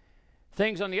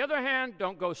 Things, on the other hand,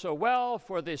 don't go so well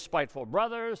for the spiteful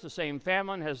brothers. The same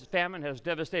famine has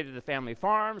devastated the family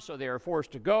farm, so they are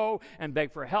forced to go and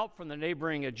beg for help from the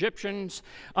neighboring Egyptians,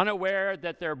 unaware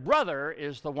that their brother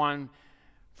is the one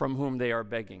from whom they are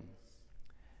begging.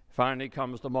 Finally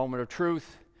comes the moment of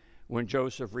truth when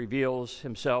Joseph reveals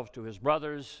himself to his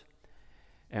brothers,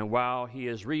 and while he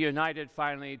is reunited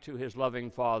finally to his loving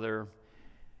father,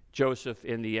 Joseph,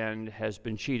 in the end, has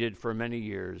been cheated for many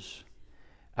years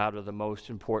out of the most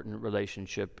important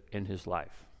relationship in his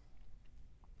life.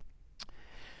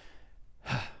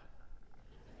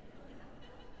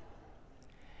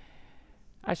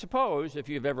 I suppose if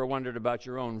you've ever wondered about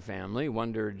your own family,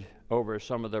 wondered over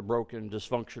some of the broken,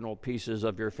 dysfunctional pieces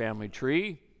of your family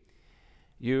tree,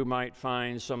 you might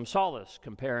find some solace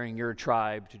comparing your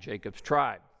tribe to Jacob's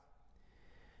tribe.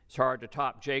 It's hard to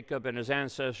top Jacob and his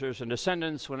ancestors and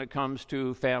descendants when it comes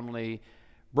to family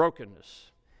brokenness.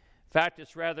 In fact,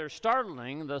 it's rather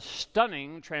startling, the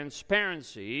stunning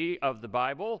transparency of the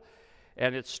Bible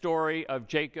and its story of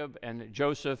Jacob and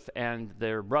Joseph and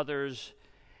their brothers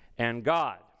and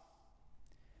God.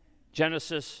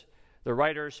 Genesis, the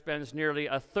writer spends nearly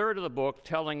a third of the book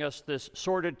telling us this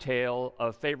sordid tale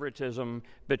of favoritism,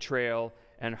 betrayal,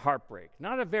 and heartbreak.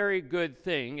 Not a very good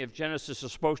thing if Genesis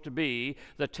is supposed to be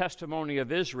the testimony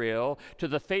of Israel to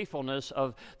the faithfulness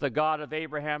of the God of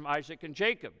Abraham, Isaac, and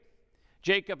Jacob.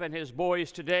 Jacob and his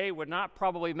boys today would not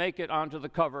probably make it onto the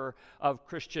cover of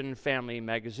Christian Family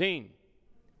magazine.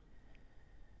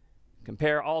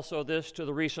 Compare also this to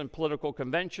the recent political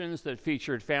conventions that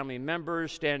featured family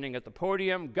members standing at the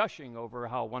podium, gushing over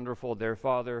how wonderful their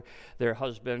father, their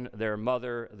husband, their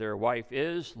mother, their wife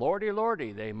is. Lordy,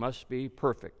 lordy, they must be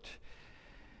perfect.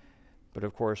 But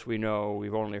of course, we know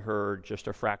we've only heard just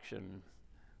a fraction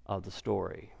of the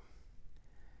story.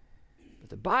 But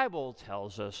the Bible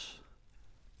tells us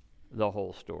the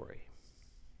whole story.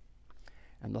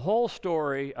 And the whole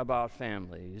story about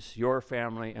families, your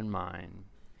family and mine,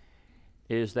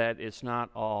 is that it's not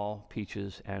all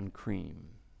peaches and cream.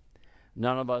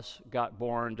 None of us got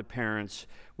born to parents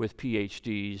with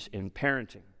PhDs in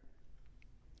parenting.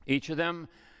 Each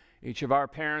of our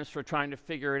parents were trying to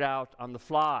figure it out on the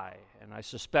fly, and I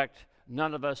suspect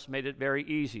none of us made it very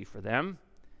easy for them.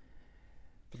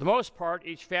 For the most part,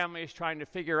 each family is trying to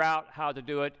figure out how to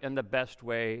do it in the best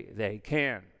way they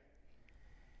can.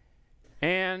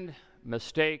 And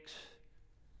mistakes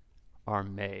are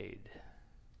made.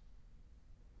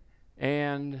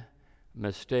 And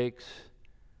mistakes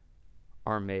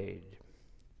are made.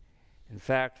 In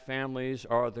fact, families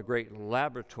are the great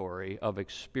laboratory of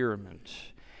experiment.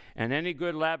 And any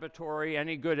good laboratory,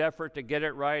 any good effort to get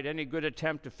it right, any good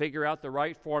attempt to figure out the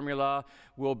right formula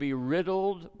will be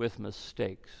riddled with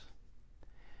mistakes.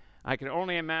 I can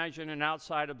only imagine an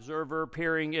outside observer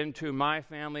peering into my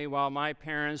family while my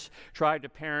parents tried to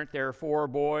parent their 4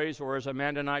 boys, or as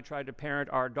Amanda and I tried to parent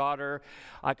our daughter.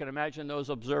 I can imagine those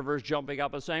observers jumping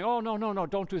up and saying, "Oh, no,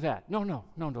 don't do that. No,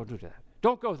 don't do that.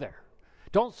 Don't go there.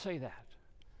 Don't say that."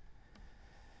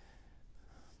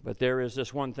 But there is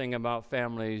this one thing about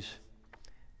families: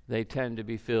 they tend to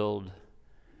be filled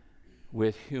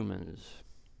with humans.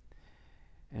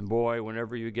 And boy,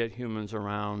 whenever you get humans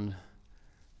around,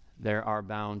 there are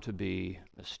bound to be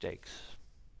mistakes.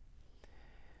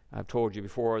 I've told you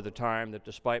before the time that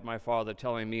despite my father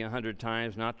telling me 100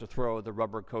 times not to throw the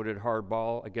rubber-coated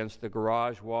hardball against the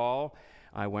garage wall,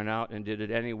 I went out and did it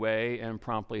anyway and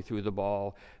promptly threw the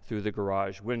ball through the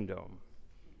garage window.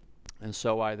 And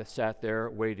so I sat there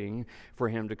waiting for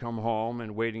him to come home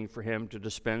and waiting for him to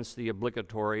dispense the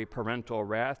obligatory parental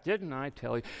wrath. Didn't I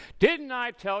tell you? Didn't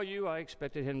I tell you? I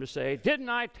expected him to say, didn't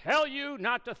I tell you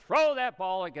not to throw that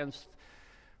ball against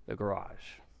the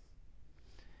garage?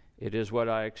 It is what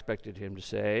I expected him to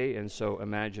say, and so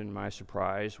imagine my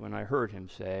surprise when I heard him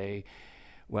say,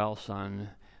 Well, son,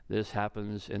 this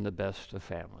happens in the best of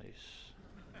families.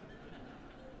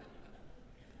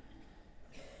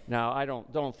 Now, I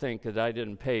don't think that I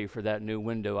didn't pay for that new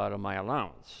window out of my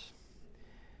allowance,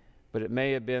 but it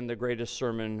may have been the greatest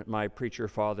sermon my preacher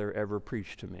father ever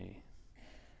preached to me.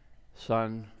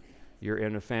 Son, you're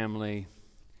in a family,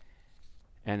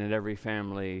 and in every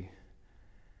family,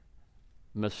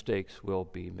 mistakes will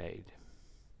be made.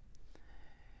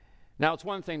 Now, it's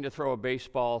one thing to throw a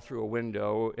baseball through a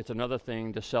window. It's another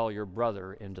thing to sell your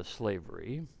brother into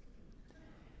slavery.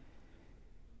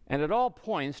 And it all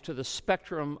points to the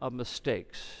spectrum of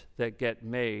mistakes that get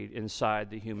made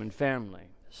inside the human family.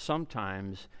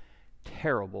 Sometimes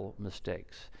terrible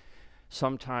mistakes,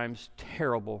 sometimes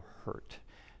terrible hurt,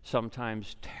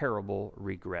 sometimes terrible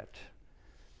regret.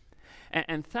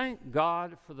 And thank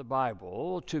God for the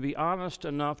Bible to be honest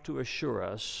enough to assure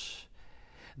us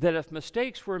that if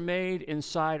mistakes were made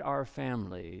inside our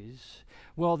families,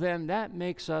 well, then that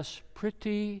makes us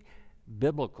pretty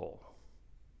biblical.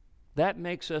 That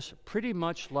makes us pretty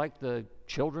much like the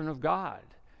children of God.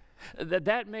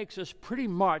 That makes us pretty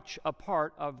much a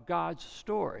part of God's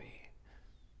story.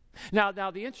 Now,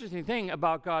 the interesting thing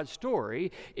about God's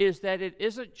story is that it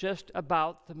isn't just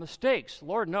about the mistakes.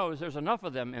 Lord knows there's enough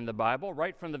of them in the Bible,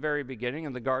 right from the very beginning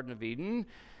in the Garden of Eden.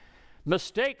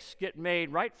 Mistakes get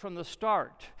made right from the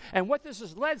start. And what this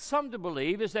has led some to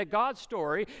believe is that God's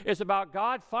story is about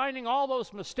God finding all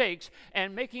those mistakes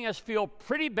and making us feel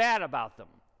pretty bad about them.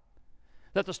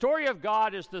 That the story of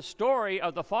God is the story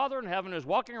of the Father in heaven who's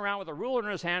walking around with a ruler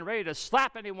in his hand ready to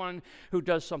slap anyone who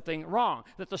does something wrong.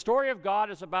 That the story of God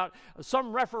is about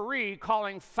some referee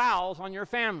calling fouls on your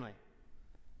family.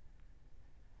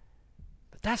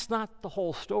 But that's not the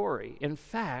whole story. In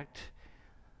fact,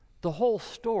 the whole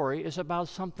story is about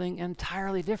something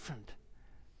entirely different.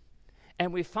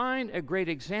 And we find a great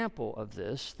example of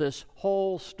this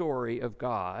whole story of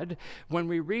God, when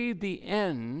we read the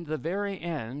very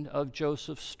end of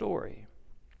Joseph's story.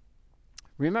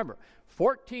 Remember,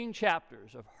 14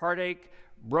 chapters of heartache,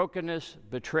 brokenness,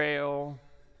 betrayal,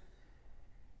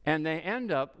 and they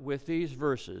end up with these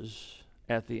verses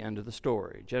at the end of the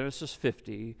story. Genesis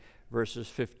 50, verses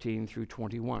 15 through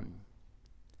 21.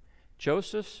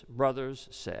 Joseph's brothers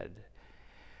said,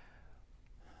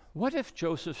 "What if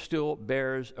Joseph still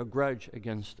bears a grudge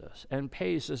against us and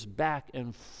pays us back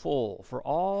in full for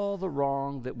all the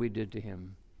wrong that we did to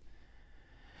him?"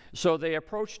 So they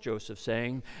approached Joseph,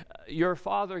 saying, "Your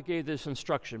father gave this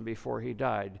instruction before he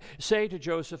died. Say to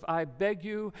Joseph, I beg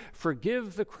you,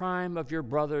 forgive the crime of your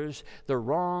brothers, the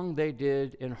wrong they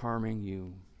did in harming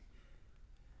you.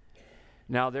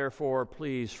 Now therefore,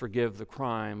 please forgive the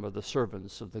crime of the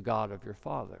servants of the God of your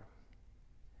father."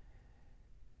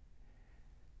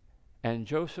 And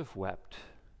Joseph wept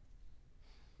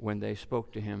when they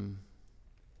spoke to him.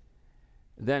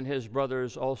 Then his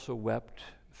brothers also wept,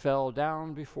 fell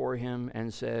down before him,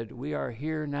 and said, "We are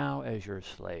here now as your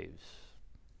slaves."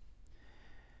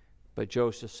 But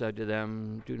Joseph said to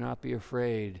them, "Do not be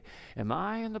afraid. Am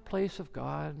I in the place of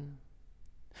God?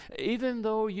 Even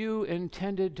though you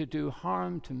intended to do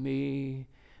harm to me,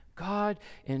 God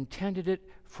intended it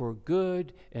for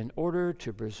good in order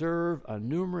to preserve a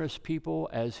numerous people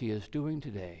as he is doing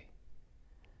today.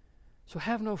 So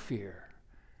have no fear.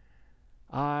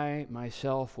 I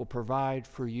myself will provide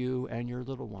for you and your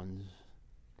little ones."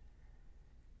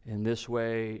 In this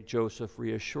way, Joseph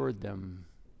reassured them,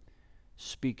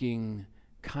 speaking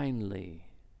kindly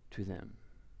to them.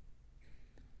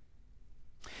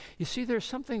 You see, there's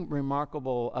something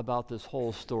remarkable about this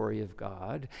whole story of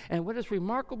God. And what is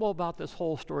remarkable about this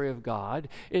whole story of God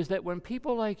is that when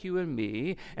people like you and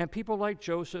me, and people like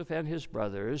Joseph and his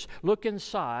brothers, look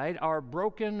inside our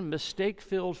broken,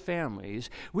 mistake-filled families,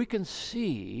 we can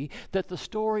see that the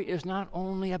story is not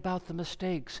only about the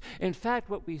mistakes. In fact,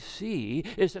 what we see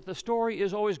is that the story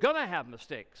is always going to have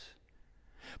mistakes.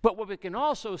 But what we can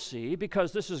also see,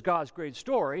 because this is God's great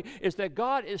story, is that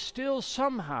God is still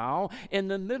somehow in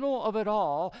the middle of it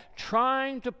all,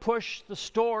 trying to push the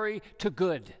story to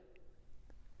good.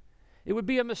 It would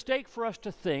be a mistake for us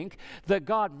to think that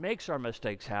God makes our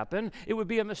mistakes happen. It would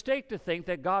be a mistake to think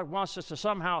that God wants us to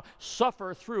somehow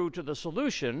suffer through to the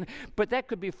solution, but that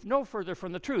could be no further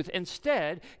from the truth.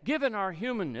 Instead, given our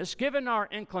humanness, given our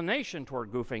inclination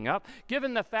toward goofing up,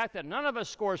 given the fact that none of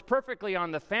us scores perfectly on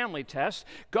the family test,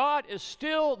 God is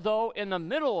still, though, in the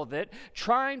middle of it,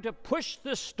 trying to push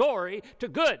this story to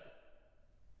good.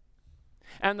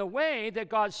 And the way that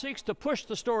God seeks to push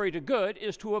the story to good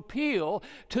is to appeal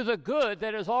to the good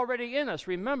that is already in us.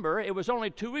 Remember, it was only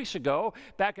 2 weeks ago,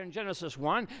 back in Genesis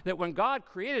 1, that when God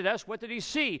created us, what did he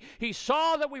see? He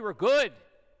saw that we were good.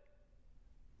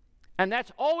 And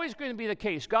that's always going to be the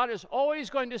case. God is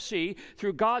always going to see,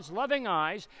 through God's loving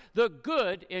eyes, the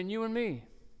good in you and me.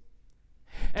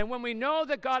 And when we know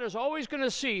that God is always going to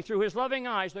see, through his loving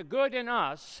eyes, the good in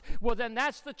us, well, then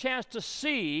that's the chance to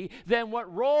see then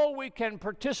what role we can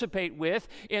participate with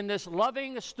in this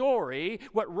loving story,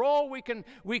 what role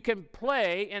we can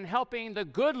play in helping the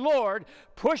good Lord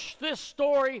push this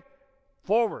story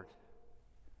forward.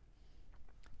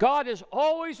 God is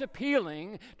always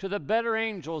appealing to the better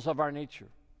angels of our nature.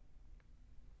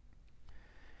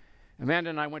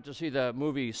 Amanda and I went to see the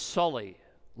movie Sully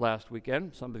last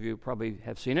weekend. Some of you probably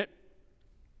have seen it.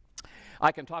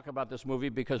 I can talk about this movie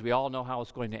because we all know how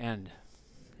it's going to end.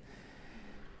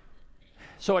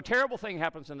 So a terrible thing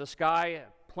happens in the sky.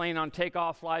 A plane on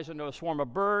takeoff flies into a swarm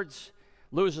of birds,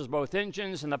 loses both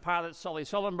engines, and the pilot, Sully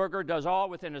Sullenberger, does all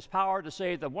within his power to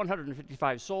save the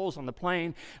 155 souls on the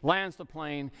plane, lands the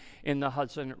plane in the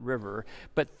Hudson River.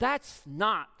 But that's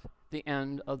not the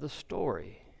end of the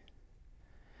story.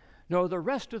 No, the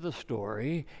rest of the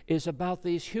story is about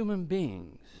these human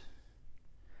beings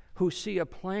who see a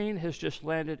plane has just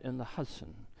landed in the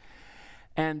Hudson.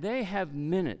 And they have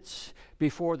minutes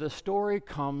before the story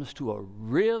comes to a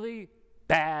really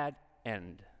bad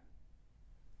end.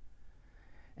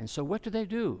 And so what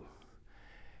do?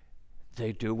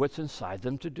 They do what's inside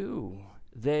them to do.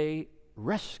 They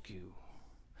rescue.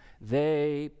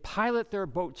 They pilot their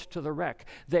boats to the wreck.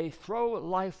 They throw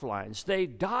lifelines. They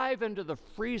dive into the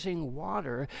freezing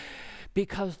water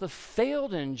because the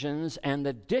failed engines and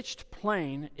the ditched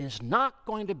plane is not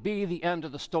going to be the end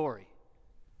of the story.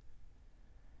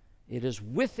 It is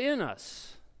within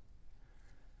us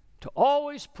to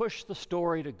always push the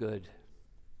story to good.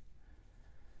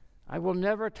 I will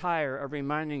never tire of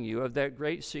reminding you of that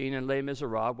great scene in Les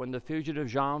Miserables when the fugitive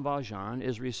Jean Valjean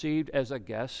is received as a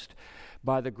guest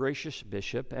by the gracious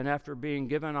bishop, and after being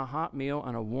given a hot meal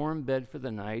and a warm bed for the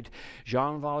night,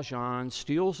 Jean Valjean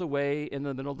steals away in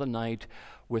the middle of the night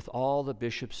with all the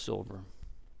bishop's silver.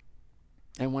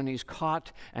 And when he's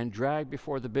caught and dragged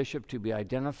before the bishop to be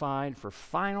identified for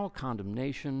final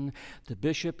condemnation, the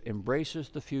bishop embraces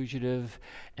the fugitive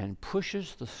and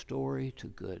pushes the story to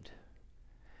good,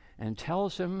 and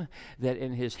tells him that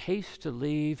in his haste to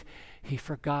leave, he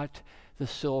forgot the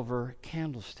silver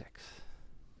candlesticks.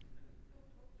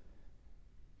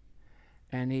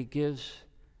 And he gives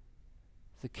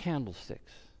the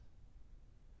candlesticks.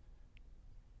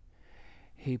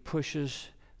 He pushes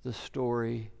the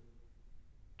story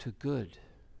to good.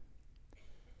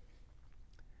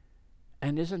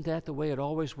 And isn't that the way it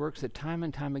always works? That time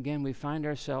and time again we find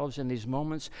ourselves in these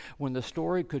moments when the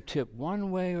story could tip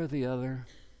one way or the other,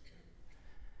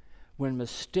 when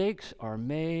mistakes are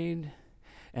made,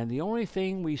 and the only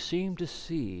thing we seem to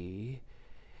see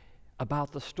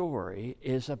about the story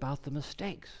is about the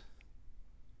mistakes.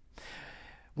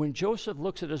 When Joseph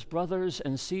looks at his brothers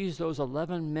and sees those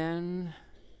 11 men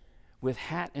with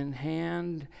hat in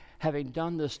hand having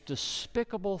done this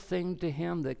despicable thing to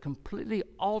him that completely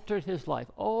altered his life,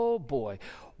 oh boy,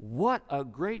 what a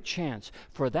great chance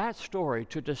for that story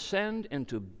to descend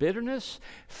into bitterness,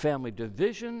 family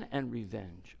division, and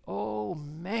revenge. Oh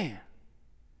man.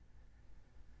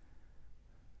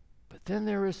 But then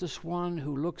there is this one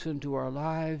who looks into our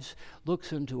lives,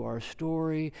 looks into our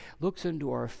story, looks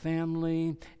into our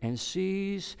family, and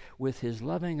sees with his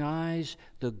loving eyes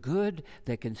the good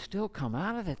that can still come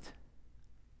out of it.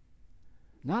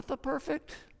 Not the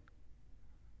perfect,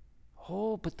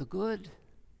 but the good.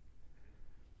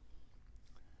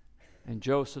 And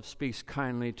Joseph speaks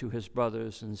kindly to his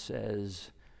brothers and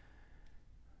says,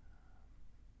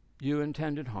 "You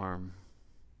intended harm,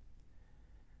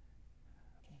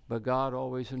 but God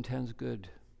always intends good."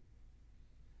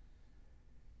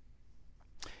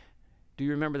 Do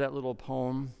you remember that little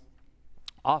poem,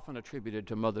 often attributed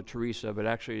to Mother Teresa, but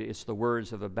actually it's the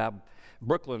words of a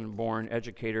Brooklyn-born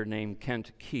educator named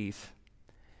Kent Keith?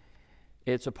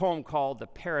 It's a poem called The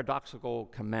Paradoxical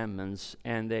Commandments,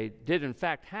 and they did in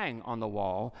fact hang on the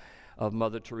wall of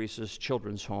Mother Teresa's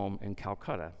children's home in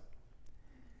Calcutta.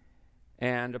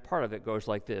 And a part of it goes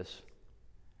like this: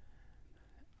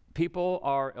 people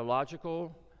are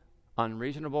illogical,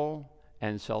 unreasonable,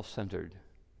 and self-centered.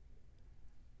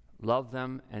 Love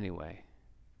them anyway.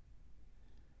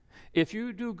 If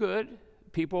you do good,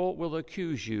 people will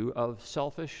accuse you of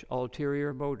selfish,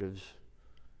 ulterior motives.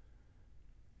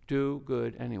 Do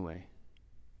good anyway.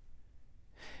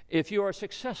 If you are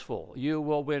successful, you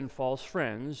will win false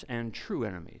friends and true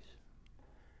enemies.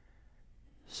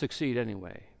 Succeed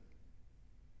anyway.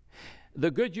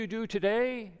 The good you do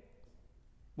today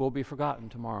will be forgotten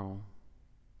tomorrow.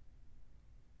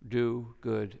 Do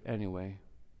good anyway.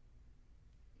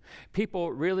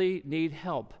 People really need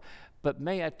help, but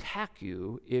may attack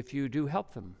you if you do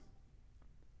help them.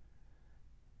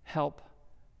 Help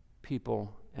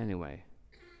people anyway.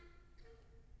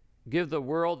 Give the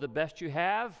world the best you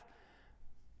have,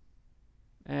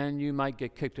 and you might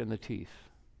get kicked in the teeth.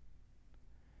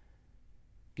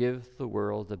 Give the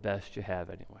world the best you have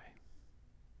anyway.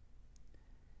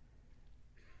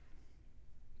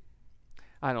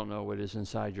 I don't know what is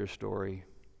inside your story.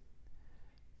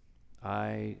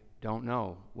 I don't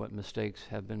know what mistakes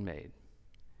have been made.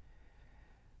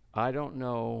 I don't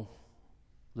know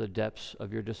the depths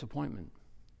of your disappointment.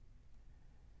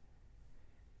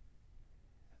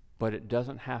 But it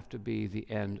doesn't have to be the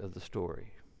end of the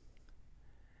story.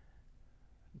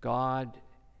 God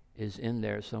is in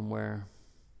there somewhere.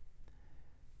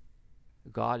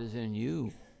 God is in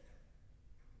you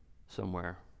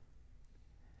somewhere.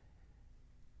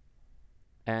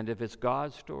 And if it's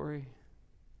God's story,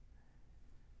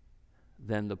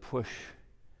 then the push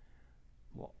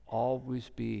will always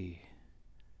be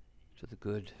to the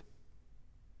good.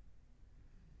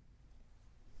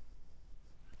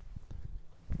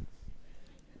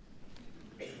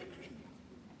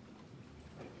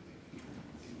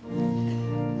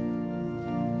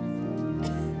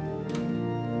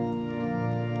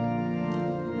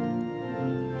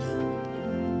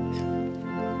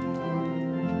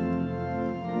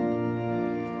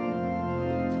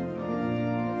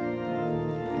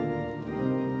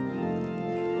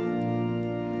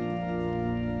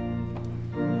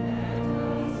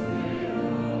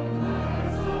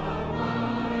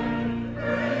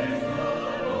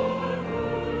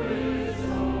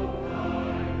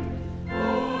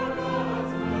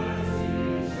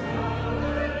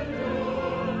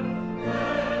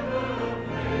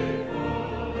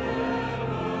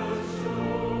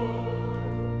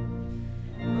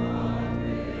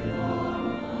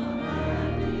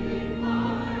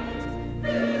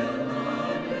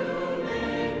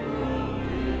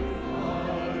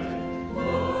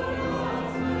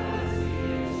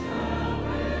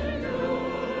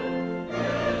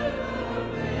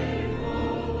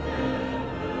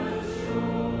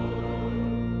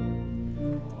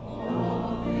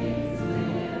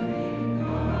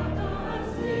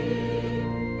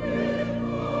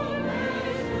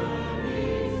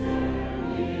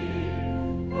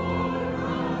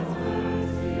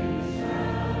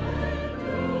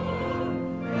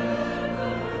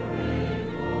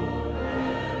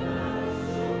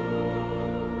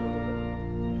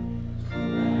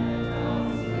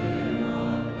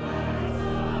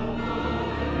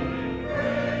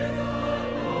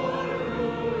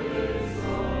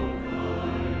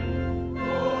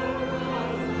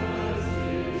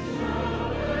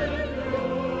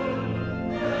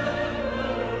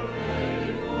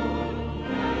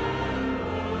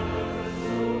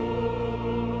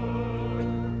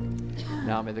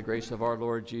 Now may the grace of our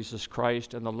Lord Jesus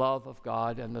Christ and the love of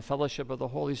God and the fellowship of the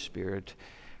Holy Spirit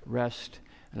rest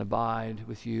and abide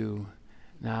with you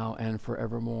now and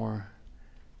forevermore.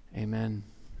 Amen.